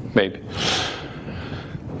 Okay, maybe.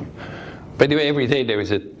 By the way, every day there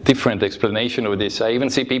is a different explanation of this. I even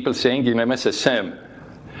see people saying in MSSM,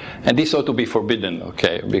 and this ought to be forbidden,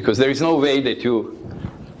 okay, because there is no way that you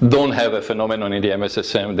don't have a phenomenon in the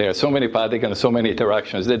MSSM. There are so many particles, so many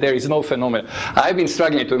interactions, that there is no phenomenon. I've been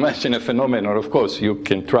struggling to imagine a phenomenon. Of course, you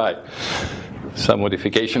can try some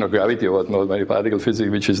modification of gravity or whatnot, by particle physics,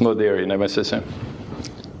 which is not there in MSSM.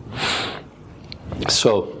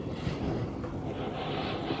 So,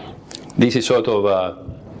 this is sort of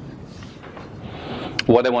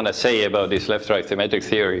what I want to say about this left-right symmetric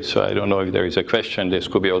theory. So I don't know if there is a question. This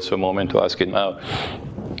could be also a moment to ask it now.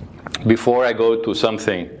 Before I go to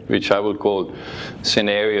something which I would call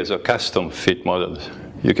scenarios or custom fit models,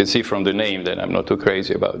 you can see from the name that I'm not too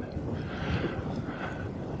crazy about it.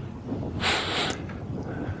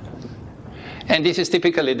 And this is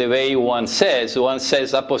typically the way one says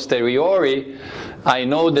a posteriori, I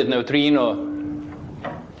know that neutrino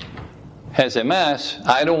has a mass.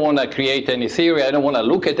 I don't want to create any theory. I don't want to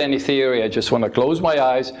look at any theory. I just want to close my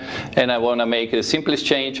eyes, and I want to make the simplest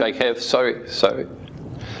change I have.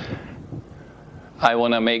 I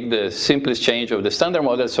want to make the simplest change of the standard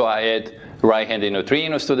model, so I add right-handed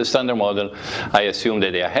neutrinos to the standard model. I assume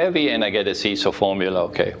that they are heavy, and I get a seesaw formula,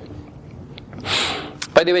 okay.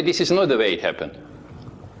 By the way, this is not the way it happened.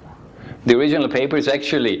 The original papers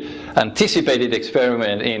actually anticipated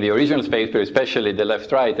experiment in the original paper, especially the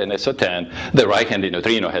left-right and SO10, the right-handed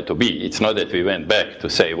neutrino had to be. It's not that we went back to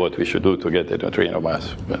say what we should do to get the neutrino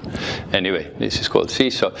mass. But anyway, this is called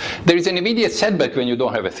seesaw. There is an immediate setback when you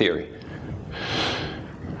don't have a theory.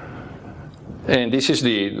 And this is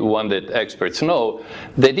the one that experts know,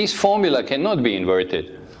 that this formula cannot be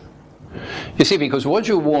inverted. You see, because what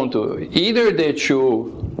you want to, either that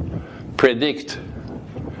you predict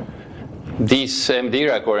this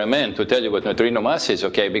Dirac or Mn to tell you what neutrino mass is,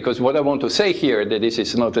 okay, because what I want to say here, that this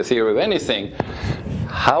is not a theory of anything.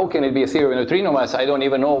 How can it be a theory of neutrino mass? I don't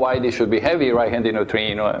even know why this should be heavy, right-handed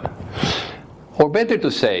neutrino. Or better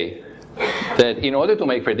to say, that in order to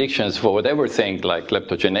make predictions for whatever thing, like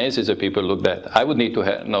leptogenesis that people looked at, I would need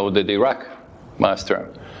to know the Dirac mass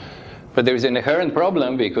term. But there is an inherent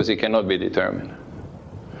problem because it cannot be determined.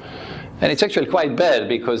 And it's actually quite bad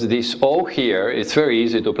because this O here, it's very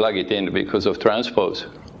easy to plug it in because of transpose.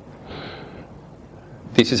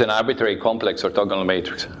 This is an arbitrary complex orthogonal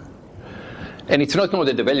matrix. And it's not known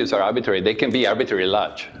that the values are arbitrary, they can be arbitrarily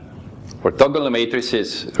large. Orthogonal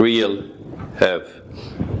matrices, real, have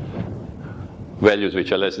values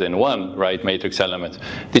which are less than 1, right, matrix elements.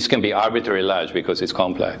 This can be arbitrarily large because it's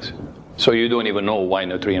complex. So you don't even know why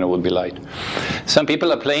neutrino would be light. Some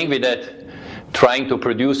people are playing with that, trying to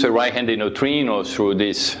produce a right-handed neutrino through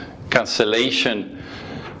this cancellation,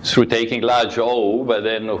 through taking large O, but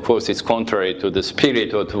then of course it's contrary to the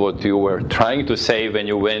spirit of what you were trying to say when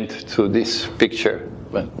you went to this picture.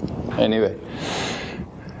 But anyway,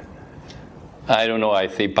 I don't know, I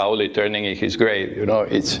think Pauli turning in his grave, you know,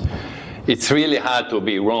 it's really hard to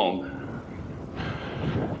be wrong.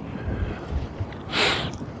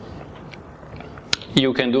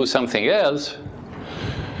 You can do something else.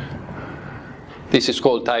 This is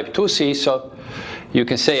called type 2 seesaw. You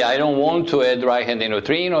can say, I don't want to add right-handed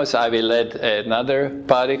neutrinos, I will add another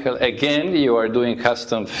particle. Again, you are doing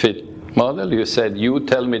custom fit model. You said, you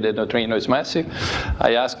tell me the neutrino is massive.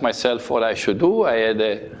 I ask myself what I should do. I add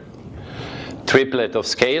a triplet of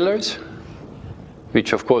scalars,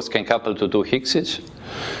 which of course can couple to two Higgses.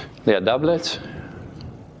 They are doublets.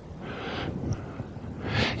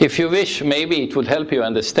 If you wish, maybe it would help you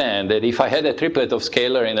understand that if I had a triplet of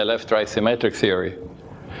scalar in a left-right symmetric theory,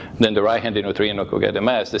 then the right-handed neutrino could get a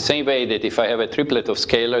mass. The same way that if I have a triplet of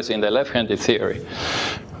scalars in the left-handed theory,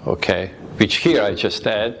 okay, which here I just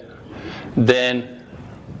add, then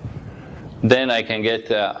I can get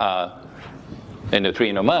a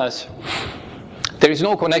neutrino mass. There is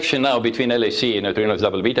no connection now between LHC and neutrino's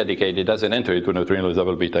double beta decay. It doesn't enter into neutrino's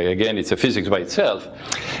double beta. Again, it's a physics by itself.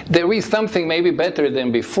 There is something maybe better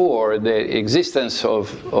than before, the existence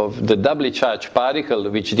of the doubly charged particle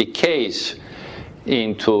which decays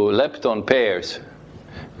into lepton pairs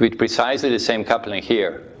with precisely the same coupling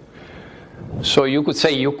here. So you could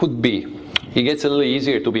say you could be. It gets a little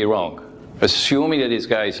easier to be wrong, assuming that this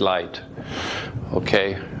guy is light.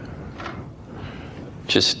 Okay?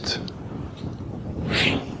 Just.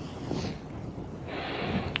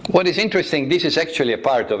 What is interesting, this is actually a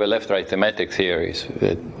part of a left-right thematic theories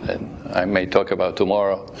that I may talk about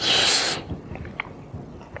tomorrow.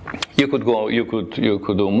 You could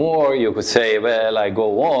do more. You could say, well, I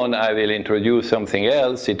go on, I will introduce something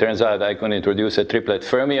else. It turns out I can introduce a triplet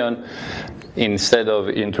fermion instead of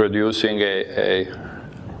introducing a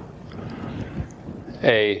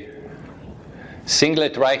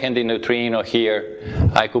singlet right-handed neutrino here.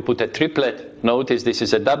 I could put a triplet. Notice this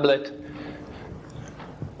is a doublet.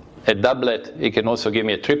 A doublet, it can also give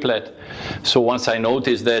me a triplet. So once I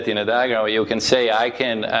notice that in a diagram, you can say, I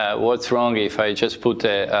can, what's wrong if I just put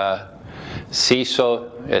a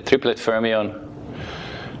seesaw, a triplet fermion?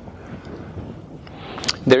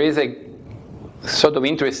 There is a sort of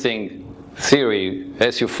interesting theory,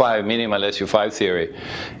 SU5, minimal SU5 theory,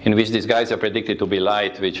 in which these guys are predicted to be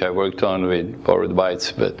light, which I worked on with borrowed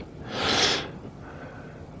bytes, but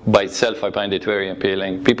by itself I find it very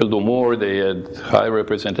appealing. People do more, they add high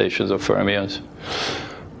representations of fermions.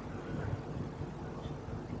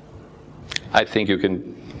 I think you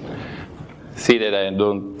can see that I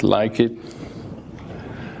don't like it.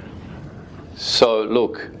 So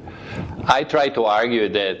look, I try to argue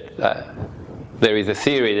that there is a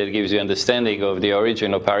theory that gives you understanding of the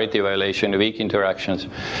origin of parity violation, weak interactions,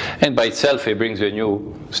 and by itself it brings you a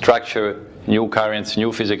new structure, new currents,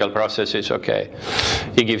 new physical processes, okay.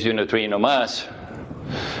 It gives you neutrino mass.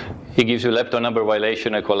 It gives you lepton number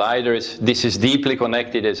violation and colliders. This is deeply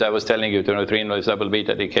connected, as I was telling you, to neutrino's double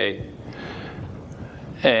beta decay.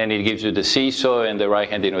 And it gives you the seesaw and the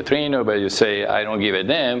right-handed neutrino, but you say, I don't give a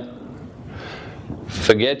damn.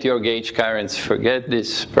 Forget your gauge currents, forget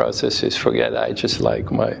these processes, forget I just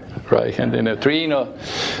like my right-handed neutrino.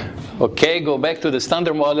 Okay, go back to the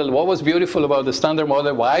standard model. What was beautiful about the standard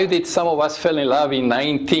model? Why did some of us fall in love in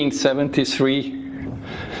 1973?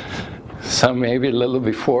 Some maybe a little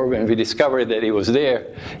before when we discovered that it was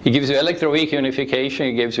there. It gives you electroweak unification,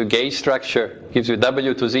 it gives you gauge structure, gives you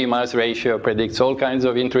W to Z mass ratio, predicts all kinds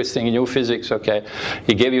of interesting new physics, okay.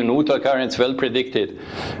 It gave you neutral currents, well predicted.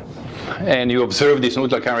 And you observe this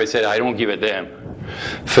neutral current and say, I don't give a damn.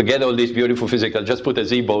 Forget all this beautiful physical, just put a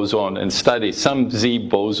Z boson and study some Z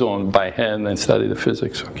boson by hand and study the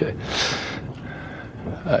physics, okay.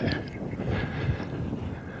 I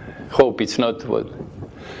hope it's not what,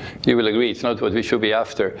 you will agree, it's not what we should be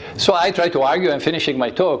after. So I try to argue, I'm finishing my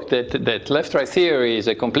talk, that left-right theory is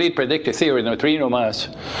a complete predictive theory of neutrino mass.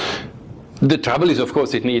 The trouble is, of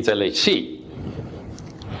course, it needs LHC,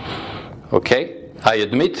 okay. I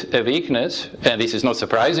admit a weakness, and this is not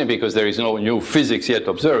surprising because there is no new physics yet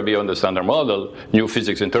observed beyond the standard model, new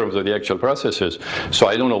physics in terms of the actual processes. So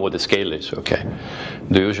I don't know what the scale is, okay.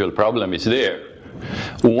 The usual problem is there.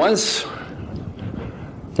 Once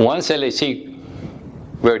LHC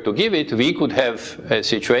were to give it, we could have a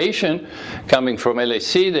situation coming from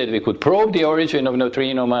LHC that we could probe the origin of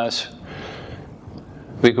neutrino mass.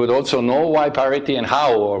 We could also know why parity and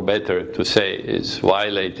how, or better to say, is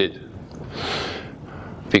violated.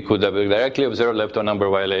 We could directly observe lepton number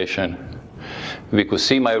violation. We could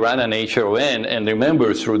see Majorana nature of n, and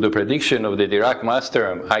remember, through the prediction of the Dirac mass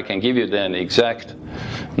term, I can give you then exact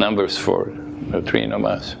numbers for neutrino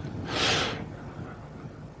mass.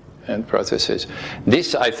 and processes.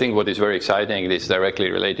 This, I think, what is very exciting, is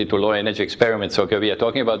directly related to low energy experiments. Okay, we are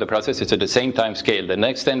talking about the processes at the same time scale. The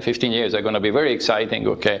next 10, 15 years are going to be very exciting,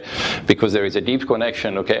 okay, because there is a deep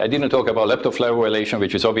connection, okay. I didn't talk about lepton-flavor relation,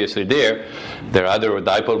 which is obviously there. There are other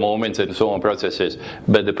dipole moments and so on processes.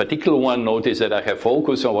 But the particular one, notice that I have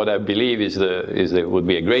focused on what I believe would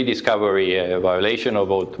be a great discovery, a violation of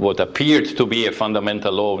what appeared to be a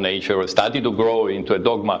fundamental law of nature, or started to grow into a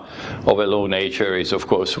dogma of a law of nature, is of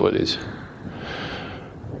course what is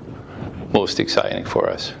most exciting for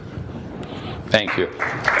us. Thank you.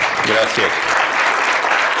 Gracias.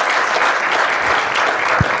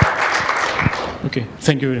 Okay,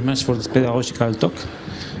 thank you very much for this pedagogical talk.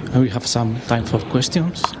 And we have some time for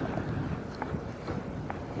questions.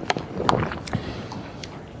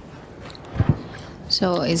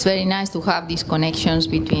 So it's very nice to have these connections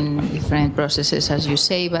between different processes, as you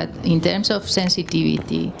say, but in terms of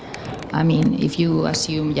sensitivity, I mean, if you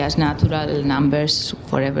assume just natural numbers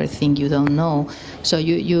for everything you don't know, so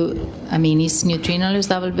I mean, is neutrinoless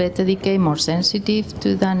double beta decay more sensitive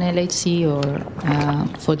than LHC, or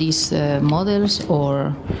for these models,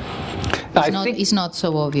 or it's not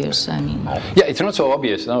so obvious? I mean, yeah, it's not so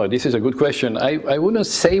obvious. No, this is a good question. I wouldn't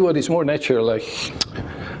say what is more natural.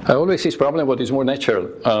 I always see this problem, what is more natural.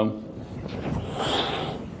 I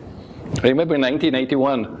remember in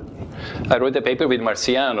 1981, I wrote a paper with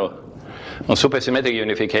Marciano on supersymmetric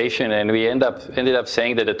unification, and we ended up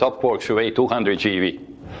saying that the top quark should weigh 200 GeV.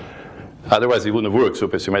 Otherwise, it wouldn't work,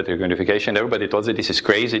 supersymmetric unification. Everybody thought that this is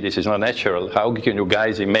crazy, this is not natural. How can you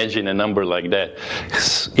guys imagine a number like that?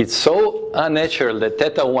 It's so unnatural that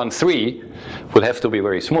theta 1,3 would have to be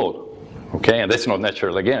very small. Okay, and that's not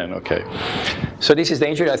natural again, okay. So this is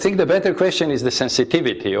dangerous. I think the better question is the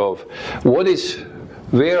sensitivity of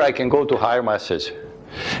where I can go to higher masses.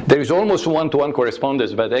 There is almost one-to-one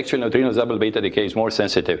correspondence, but actually neutrinos double beta decay is more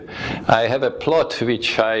sensitive. I have a plot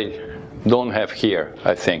which I don't have here,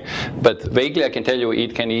 I think. But vaguely I can tell you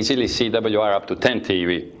it can easily see WR up to 10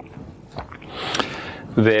 TeV.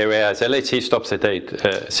 Whereas LHC stops at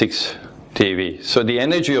 6 TeV. So the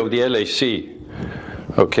energy of the LHC,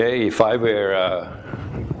 okay, if I were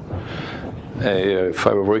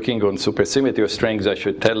working on supersymmetry or strengths, I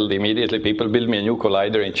should tell immediately people build me a new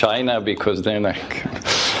collider in China, because then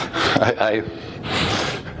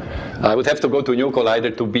I would have to go to a new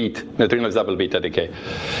collider to beat neutrinos double beta decay.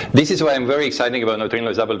 This is why I'm very excited about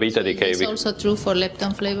neutrinos double beta decay. Is this also true for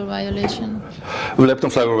lepton flavor violation? Well, lepton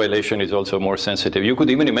flavor violation is also more sensitive. You could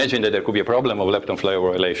even imagine that there could be a problem of lepton flavor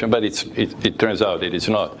violation, but it turns out it is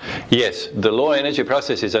not. Yes, the low energy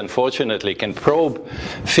processes unfortunately can probe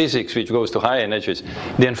physics which goes to high energies.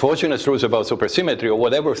 The unfortunate truth about supersymmetry, or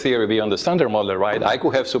whatever theory we on the standard model, right? I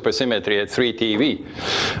could have supersymmetry at 3 TeV,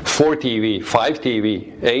 4 TeV, 5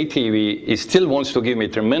 TeV, 8 TeV. It still wants to give me a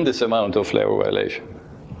tremendous amount of flavor violation.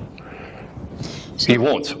 So, it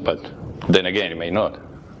won't, but then again, it may not.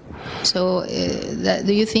 So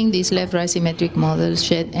do you think these left-right symmetric models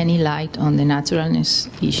shed any light on the naturalness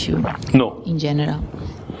issue? No. In general?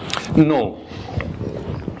 No.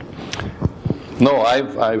 No,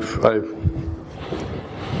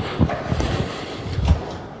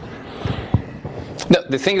 No,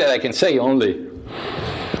 the thing that I can say only,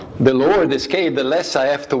 the lower the scale, the less I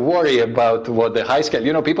have to worry about what the high scale.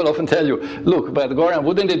 You know, people often tell you, look, but Goran,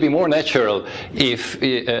 wouldn't it be more natural if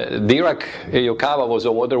Dirac Yukawa was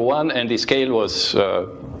order 1 and the scale was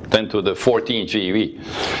 10 to the 14 GeV?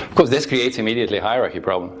 Of course, this creates immediately a hierarchy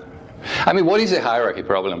problem. I mean, what is a hierarchy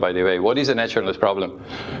problem, by the way? What is a naturalness problem?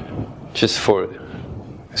 Just for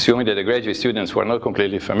assuming that the graduate students were not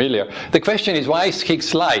completely familiar. The question is, why is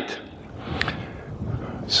Higgs light?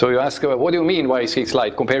 So you ask, what do you mean, why is Higgs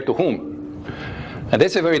light? Compared to whom? And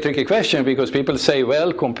that's a very tricky question, because people say,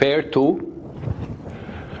 well, compared to,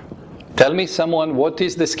 tell me someone, what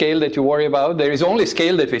is the scale that you worry about? There is only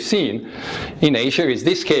scale that we've seen in Asia is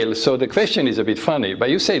this scale, so the question is a bit funny. But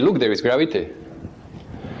you say, look, there is gravity.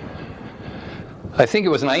 I think it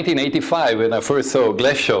was 1985 when I first saw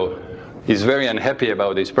Gleshow. He's very unhappy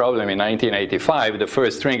about this problem in 1985, the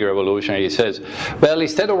first string revolution. He says, well,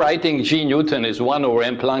 instead of writing G Newton as 1 over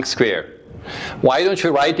m Planck square, why don't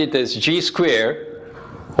you write it as G square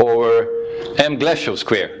over m Gleshow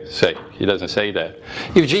square, say. He doesn't say that.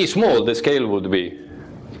 If G is small, the scale would be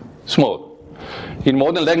small. In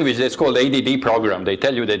modern language, that's called ADD program. They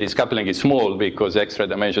tell you that this coupling is small because extra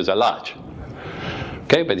dimensions are large.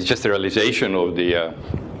 Okay, but it's just a realization of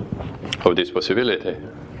this possibility.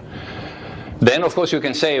 Then, of course, you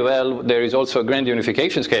can say, well, there is also a grand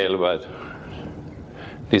unification scale, but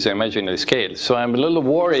these are imaginary scales. So I'm a little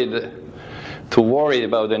worried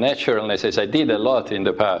about the naturalness, as I did a lot in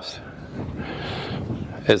the past,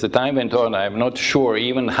 as the time went on, I'm not sure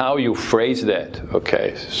even how you phrase that,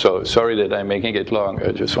 okay? So sorry that I'm making it long.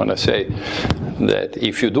 I just want to say that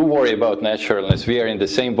if you do worry about naturalness, we are in the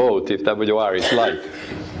same boat if WR is light.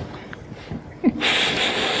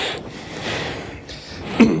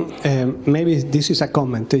 Maybe this is a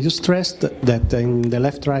comment. You stressed that in the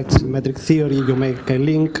left-right symmetric theory you make a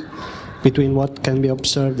link between what can be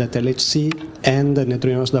observed at LHC and the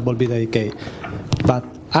neutrinos double beta decay. But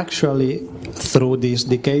actually, through this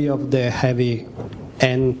decay of the heavy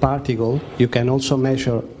N particle, you can also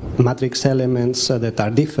measure matrix elements that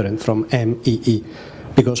are different from MEE.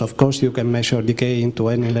 Because of course you can measure decay into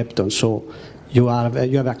any lepton. So you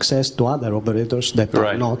have access to other operators that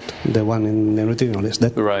are not the one in the neutrinoless.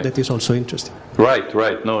 That is also interesting.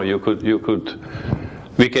 Right. No, you could.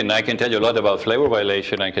 I can tell you a lot about flavor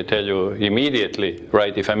violation. I can tell you immediately,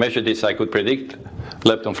 right? If I measure this, I could predict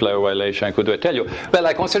lepton flavor violation. I could tell you. Well,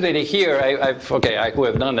 I considered it here. I could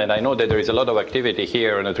have done that. I know that there is a lot of activity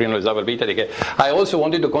here on neutrinos double beta decay. I also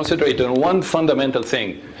wanted to concentrate on one fundamental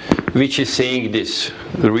thing, which is saying this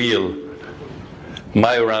real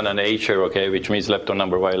Majorana nature, okay, which means lepton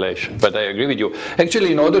number violation. But I agree with you.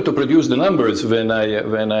 Actually, in order to produce the numbers, when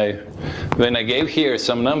I gave here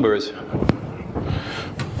some numbers,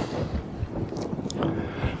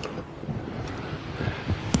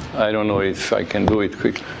 I don't know if I can do it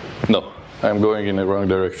quickly. No, I'm going in the wrong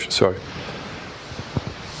direction. Sorry.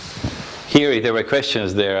 Here, there were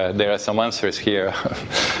questions. There are some answers here.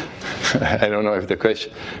 I don't know if the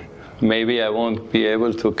question. Maybe I won't be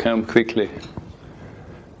able to come quickly.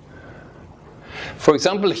 For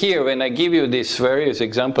example, here, when I give you this various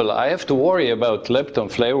example, I have to worry about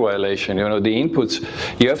lepton flavor violation. You know, the inputs,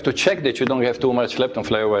 you have to check that you don't have too much lepton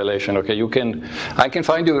flavor violation. Okay,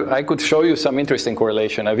 I could show you some interesting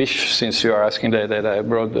correlation. I wish, since you are asking that I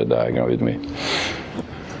brought the diagram with me.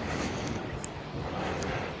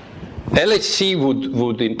 LHC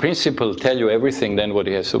would in principle tell you everything then what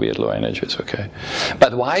it has to be at low energies, okay?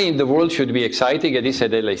 But why in the world should be exciting at this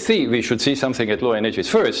at LHC? We should see something at low energies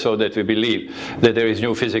first so that we believe that there is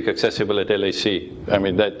new physics accessible at LHC. I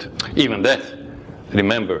mean, even that,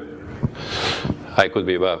 remember, I could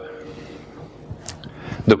be above.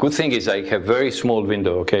 The good thing is I have very small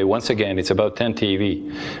window, okay? Once again, it's about 10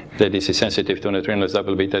 TeV that is sensitive to neutrinos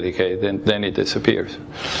double beta decay, then it disappears.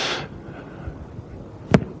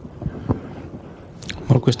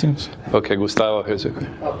 More questions? Okay, Gustavo has a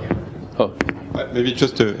question. Oh. Maybe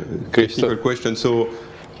just a technical question. So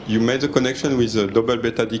you made the connection with double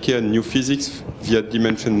beta decay and new physics via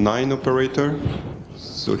dimension 9 operator.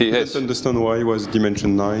 So you can't understand why it was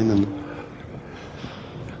dimension 9.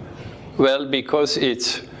 Well, because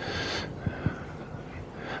it's,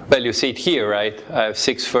 well, you see it here, right? I have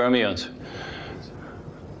 6 fermions.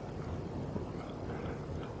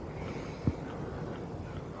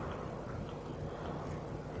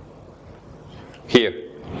 Here.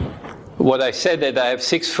 What I said that I have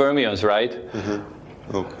 6 fermions, right?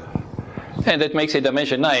 Mm-hmm. Okay. And that makes it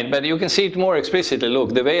dimension 9, but you can see it more explicitly.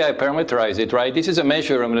 Look, the way I parameterize it, right? This is a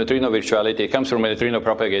measure of neutrino virtuality. It comes from a neutrino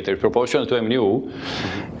propagator, proportional to mu,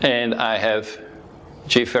 and I have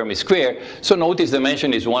G Fermi square. So notice the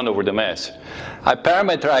dimension is 1 over the mass. I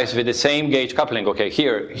parameterize with the same gauge coupling. Okay,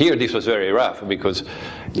 here this was very rough because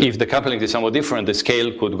if the coupling is somewhat different, the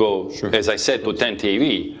scale could go, as I said, to 10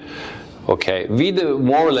 TeV. Okay, with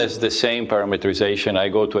more or less the same parameterization, I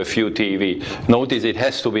go to a few TeV. Notice it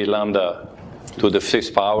has to be lambda to the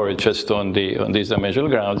 5th power just on these dimensional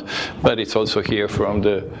grounds, but it's also here from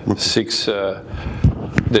the 6,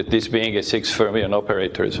 that this being a 6 fermion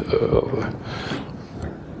operators.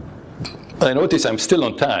 I notice I'm still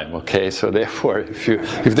on time, okay, so therefore,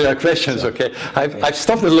 if there are questions, okay. I've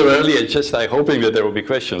stopped a little earlier, just I'm hoping that there will be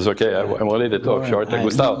questions, okay. I'm only the talk shorter.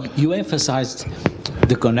 Gustavo. You emphasized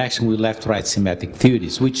the connection with left-right symmetric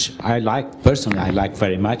theories, which I like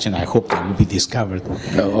very much, and I hope that will be discovered.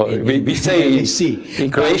 We say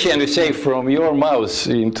in Croatian, we say from your mouth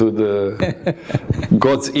into the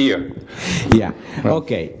God's ear. Yeah,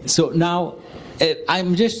 okay, so now,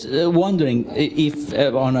 I'm just wondering if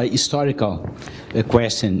on a historical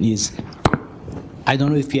question is, I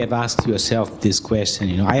don't know if you have asked yourself this question,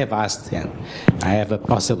 you know, I have asked and I have a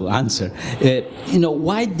possible answer. You know,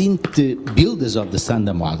 why didn't the builders of the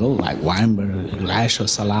standard model, like Weinberg, Lash or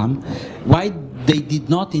Salam, why they did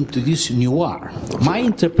not introduce new R? My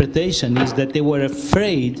interpretation is that they were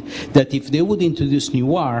afraid that if they would introduce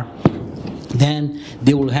new R, then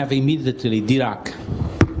they will have immediately Dirac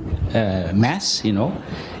mass, you know,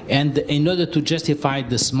 and in order to justify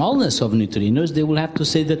the smallness of neutrinos, they will have to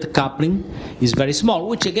say that the coupling is very small,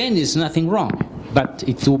 which again is nothing wrong. but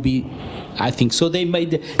it will be, I think. So they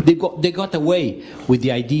got away with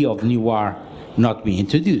the idea of new R not being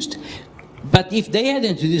introduced. But if they had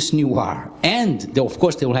introduced new R, and of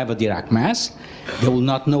course they will have a Dirac mass, they will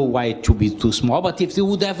not know why it should be too small, but if they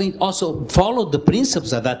would have also followed the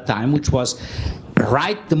principles at that time, which was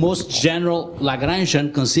write the most general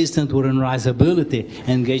Lagrangian consistent with generalizability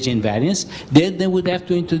and gauge invariance, then they would have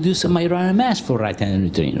to introduce a Majorana mass for right-handed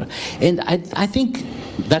neutrino. And I think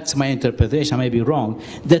that's my interpretation, I may be wrong,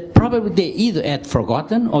 that probably they either had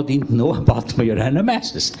forgotten or didn't know about Majorana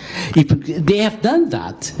masses. If they have done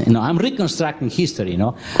that, I'm reconstructing history,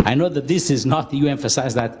 I know that this is not, you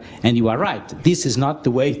emphasize that, and you are right, this is not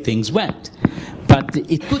the way things went. But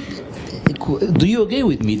it could, do you agree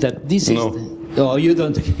with me that this is... No. Oh, you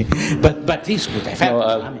don't agree. But this would have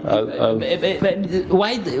happened. No,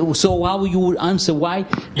 why? So how you would answer why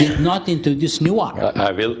did not introduce new R?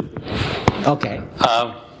 I will. Okay.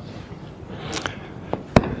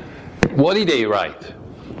 What did they write?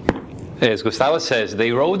 As Gustavo says,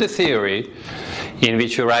 they wrote a theory in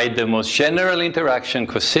which you write the most general interaction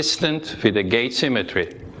consistent with the gauge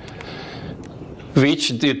symmetry,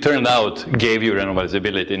 which it turned out gave you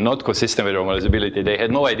renormalizability, not consistent with renormalizability. They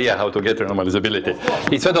had no idea how to get renormalizability.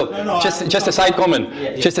 It's sort of, just a side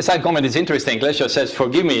comment. Just a side comment is interesting. Glescher says,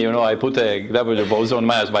 forgive me, I put a W boson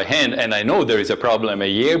mass by hand, and I know there is a problem. A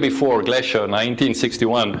year before Glescher,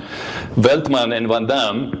 1961, Veltman and Van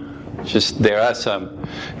Damme, there are some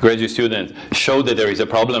graduate students, show that there is a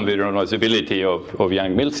problem with renormalizability of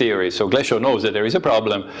Young-Mill theory. So Glescher knows that there is a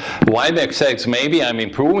problem. Weinberg says maybe I'm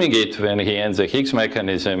improving it when he ends the Higgs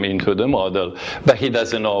mechanism into the model, but he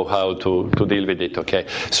doesn't know how to deal with it, okay?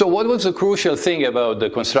 So what was the crucial thing about the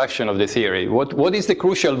construction of the theory? What is the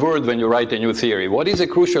crucial word when you write a new theory? What is the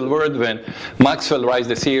crucial word when Maxwell writes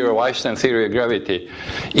the theory of Einstein theory of gravity?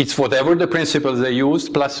 It's whatever the principles they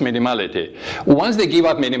used plus minimality. Once they give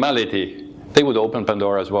up minimality, they would open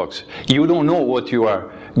Pandora's box. You don't know what you are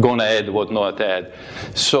going to add, what not to add.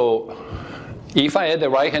 So if I add a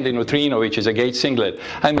right-handed neutrino, which is a gauge singlet,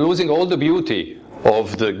 I'm losing all the beauty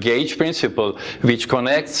of the gauge principle, which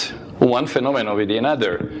connects one phenomenon with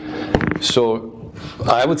another. So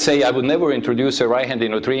I would say I would never introduce a right-handed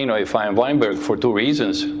neutrino if I am Weinberg for two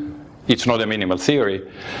reasons. It's not a minimal theory.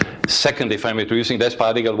 Second, if I'm introducing this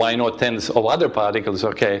particle, why not tens of other particles,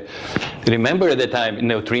 okay? Remember at the time,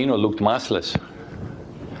 neutrino looked massless.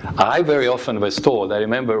 I very often was told, I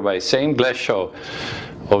remember by same Glescher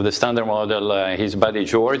of the standard model, his buddy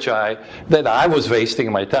George, that I was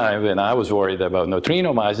wasting my time when I was worried about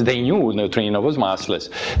neutrino mass. They knew neutrino was massless.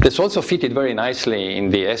 This also fitted very nicely in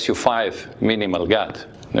the SU5 minimal gut.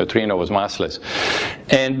 Neutrino was massless.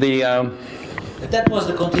 And the... that was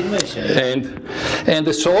the continuation. And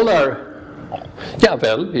the solar, yeah,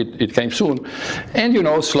 well, it came soon. And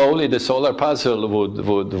slowly the solar puzzle would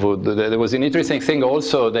there was an interesting thing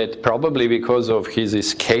also that probably because of his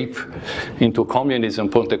escape into communism,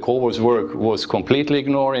 Pontecovo's work was completely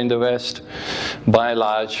ignored in the West, by and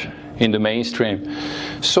large, in the mainstream.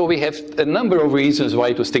 So we have a number of reasons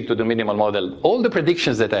why to stick to the minimal model. All the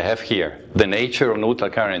predictions that I have here, the nature of neutral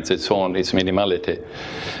currents and so on, is minimality.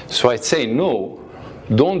 So I'd say no,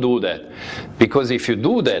 don't do that. Because if you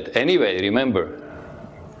do that, anyway, remember,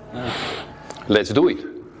 let's do it.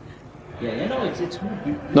 Yeah, it's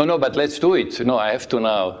No, but let's do it. No, I have to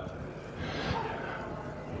now.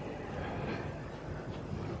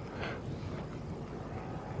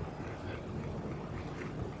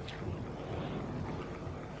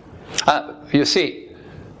 You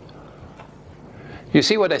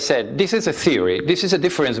see what I said? This is a theory. This is a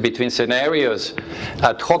difference between scenarios,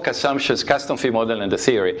 ad hoc assumptions, custom field model, and the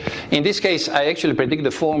theory. In this case, I actually predict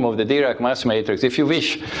the form of the Dirac mass matrix. If you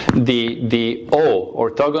wish, the O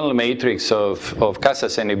orthogonal matrix of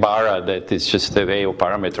Casas and Ibarra, that is just the way of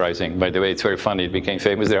parameterizing. By the way, it's very funny. It became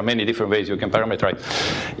famous. There are many different ways you can parameterize.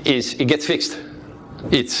 It gets fixed.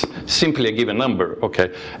 It's simply a given number,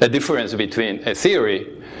 okay? A difference between a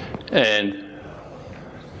theory and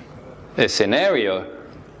a scenario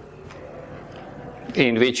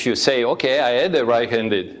in which you say, okay, I had a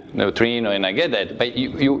right-handed neutrino and I get that, but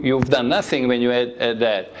you've done nothing when you add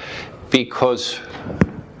that, because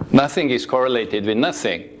nothing is correlated with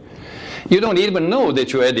nothing. You don't even know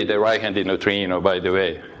that you added a right-handed neutrino, by the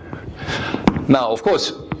way. Now, of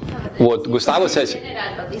course, what Gustavo says...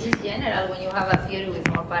 But this is general when you have a theory with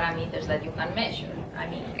more parameters that you can measure.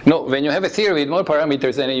 No, when you have a theory with more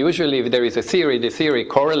parameters, then usually if there is a theory, the theory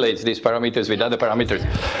correlates these parameters with other parameters.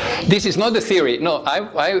 This is not the theory. No,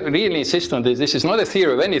 I really insist on this. This is not a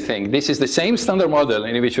theory of anything. This is the same standard model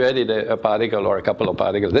in which you added a particle or a couple of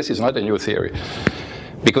particles. This is not a new theory.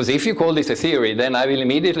 Because if you call this a theory, then I will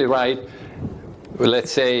immediately write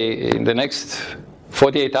let's say in the next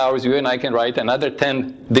 48 hours, you and I can write another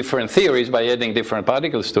 10 different theories by adding different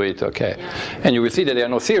particles to it, okay? Yeah. And you will see that they are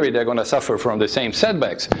no theory, they're going to suffer from the same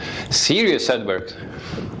setbacks, serious setbacks.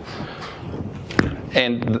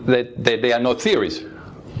 And that they are not theories. Well,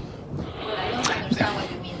 I don't understand what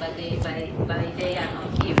you mean by they are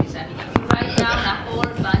not theories. I mean, if you write down a whole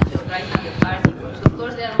bunch of right-handed particles, of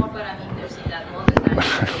course there are more parameters in that model than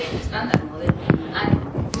in the standard model,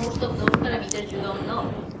 and most of those parameters you don't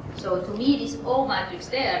know. So to me, this O matrix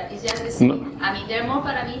there is just the same. No. I mean, there are more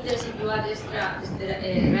parameters if you add extra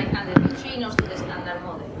right-handed neutrinos to the standard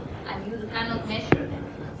model, and you cannot measure them.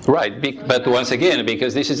 Right, but once again,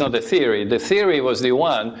 because this is not the theory. The theory was the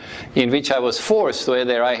one in which I was forced to add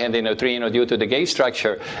a right-handed neutrino due to the gauge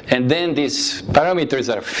structure, and then these parameters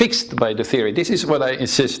are fixed by the theory. This is what I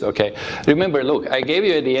insist, okay? Remember, look, I gave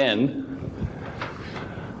you at the end,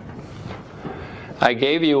 I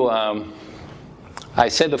gave you, I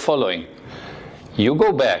said the following. You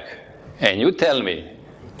go back and you tell me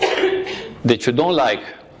that you don't like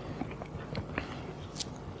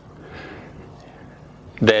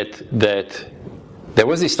that there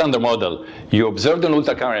was this standard model. You observe the null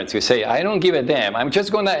currents. You say, I don't give a damn. I'm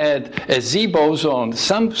just going to add a Z boson,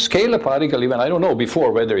 some scalar particle, even I don't know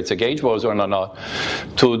before whether it's a gauge boson or not,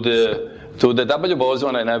 to the W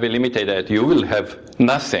boson, and I will limitate that. You will have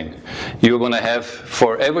nothing. You're going to have,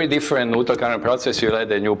 for every different neutral current process, you'll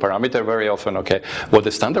add a new parameter very often, okay? What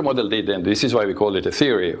the standard model did, and this is why we call it a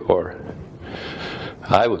theory, or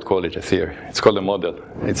I would call it a theory. It's called a model.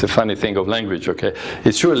 It's a funny thing of language, okay?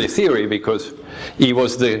 It's surely theory because it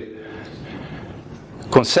was the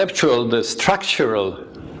conceptual, the structural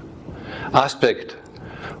aspect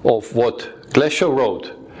of what Gleshow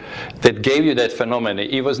wrote that gave you that phenomenon.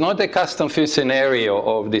 It was not a custom fit scenario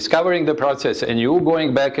of discovering the process and you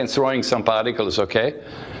going back and throwing some particles, okay?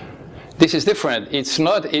 This is different. It's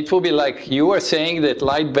not, it will be like you are saying that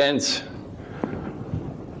light bends.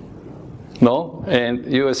 No?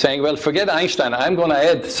 And you are saying, well, forget Einstein. I'm going to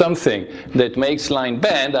add something that makes line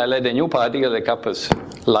bend. I'll add a new particle that couples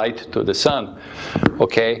light to the sun.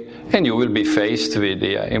 Okay? And you will be faced with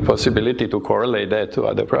the impossibility to correlate that to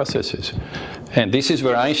other processes. And this is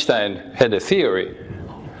where Einstein had a theory.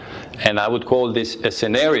 And I would call this a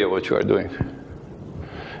scenario, what you are doing.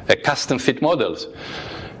 A custom fit models,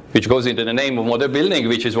 which goes into the name of model building,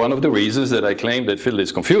 which is one of the reasons that I claim that field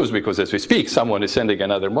is confused, because as we speak, someone is sending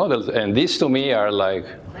another model, and these to me are like...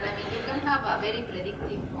 But I mean, you can have a very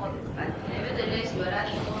predictive model, but nevertheless you are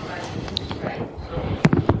adding more variables, right?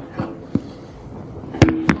 So,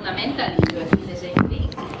 fundamentally, you are doing the same thing.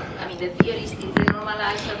 I mean, the theory is still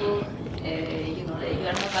renormalizable, you know, you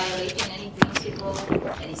are not violating any principle,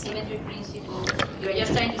 any symmetric principle. You are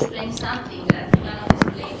just trying to explain something that you cannot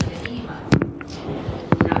explain with the minima.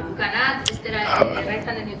 You can add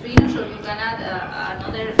right-handed neutrinos, or you can add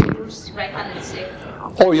another right-handed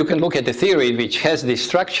sector. Or you can look at the theory which has this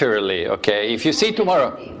structurally, okay? If you see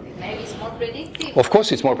tomorrow... Maybe it's more predictive. Of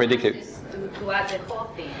course it's more predictive. To add the whole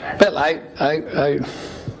thing. Well, I...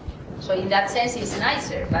 So in that sense it's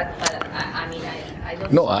nicer, but I mean, I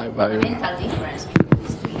don't know the mental difference between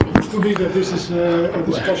these two things. To me that this is a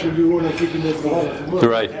discussion we want to keep in the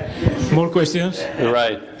Right. More questions?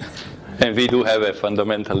 Right. And we do have a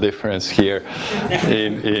fundamental difference here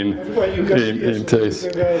in taste.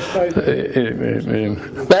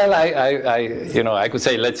 Well, I could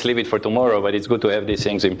say let's leave it for tomorrow, but it's good to have these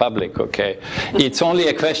things in public, okay? It's only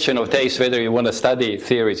a question of taste whether you want to study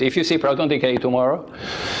theories. If you see proton decay tomorrow,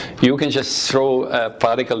 you can just throw a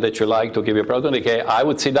particle that you like to give you proton decay. I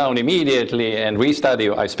would sit down immediately and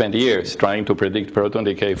restudy. I spent years trying to predict proton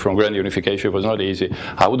decay from grand unification. It was not easy.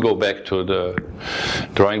 I would go back to the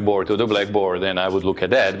drawing board, to the blackboard, and I would look at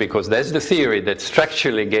that, because that's the theory that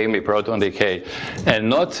structurally gave me proton decay and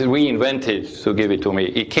not reinvented to give it to me.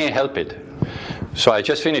 It can't help it. So I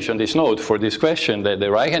just finished on this note for this question that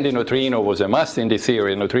the right-handed neutrino was a must in the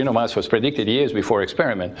theory. Neutrino mass was predicted years before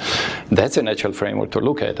experiment. That's a natural framework to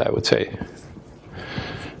look at, I would say.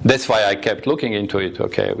 That's why I kept looking into it,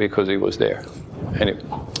 okay, because it was there. Anyway.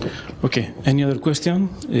 Okay, any other question?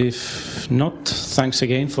 If not, thanks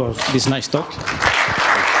again for this nice talk.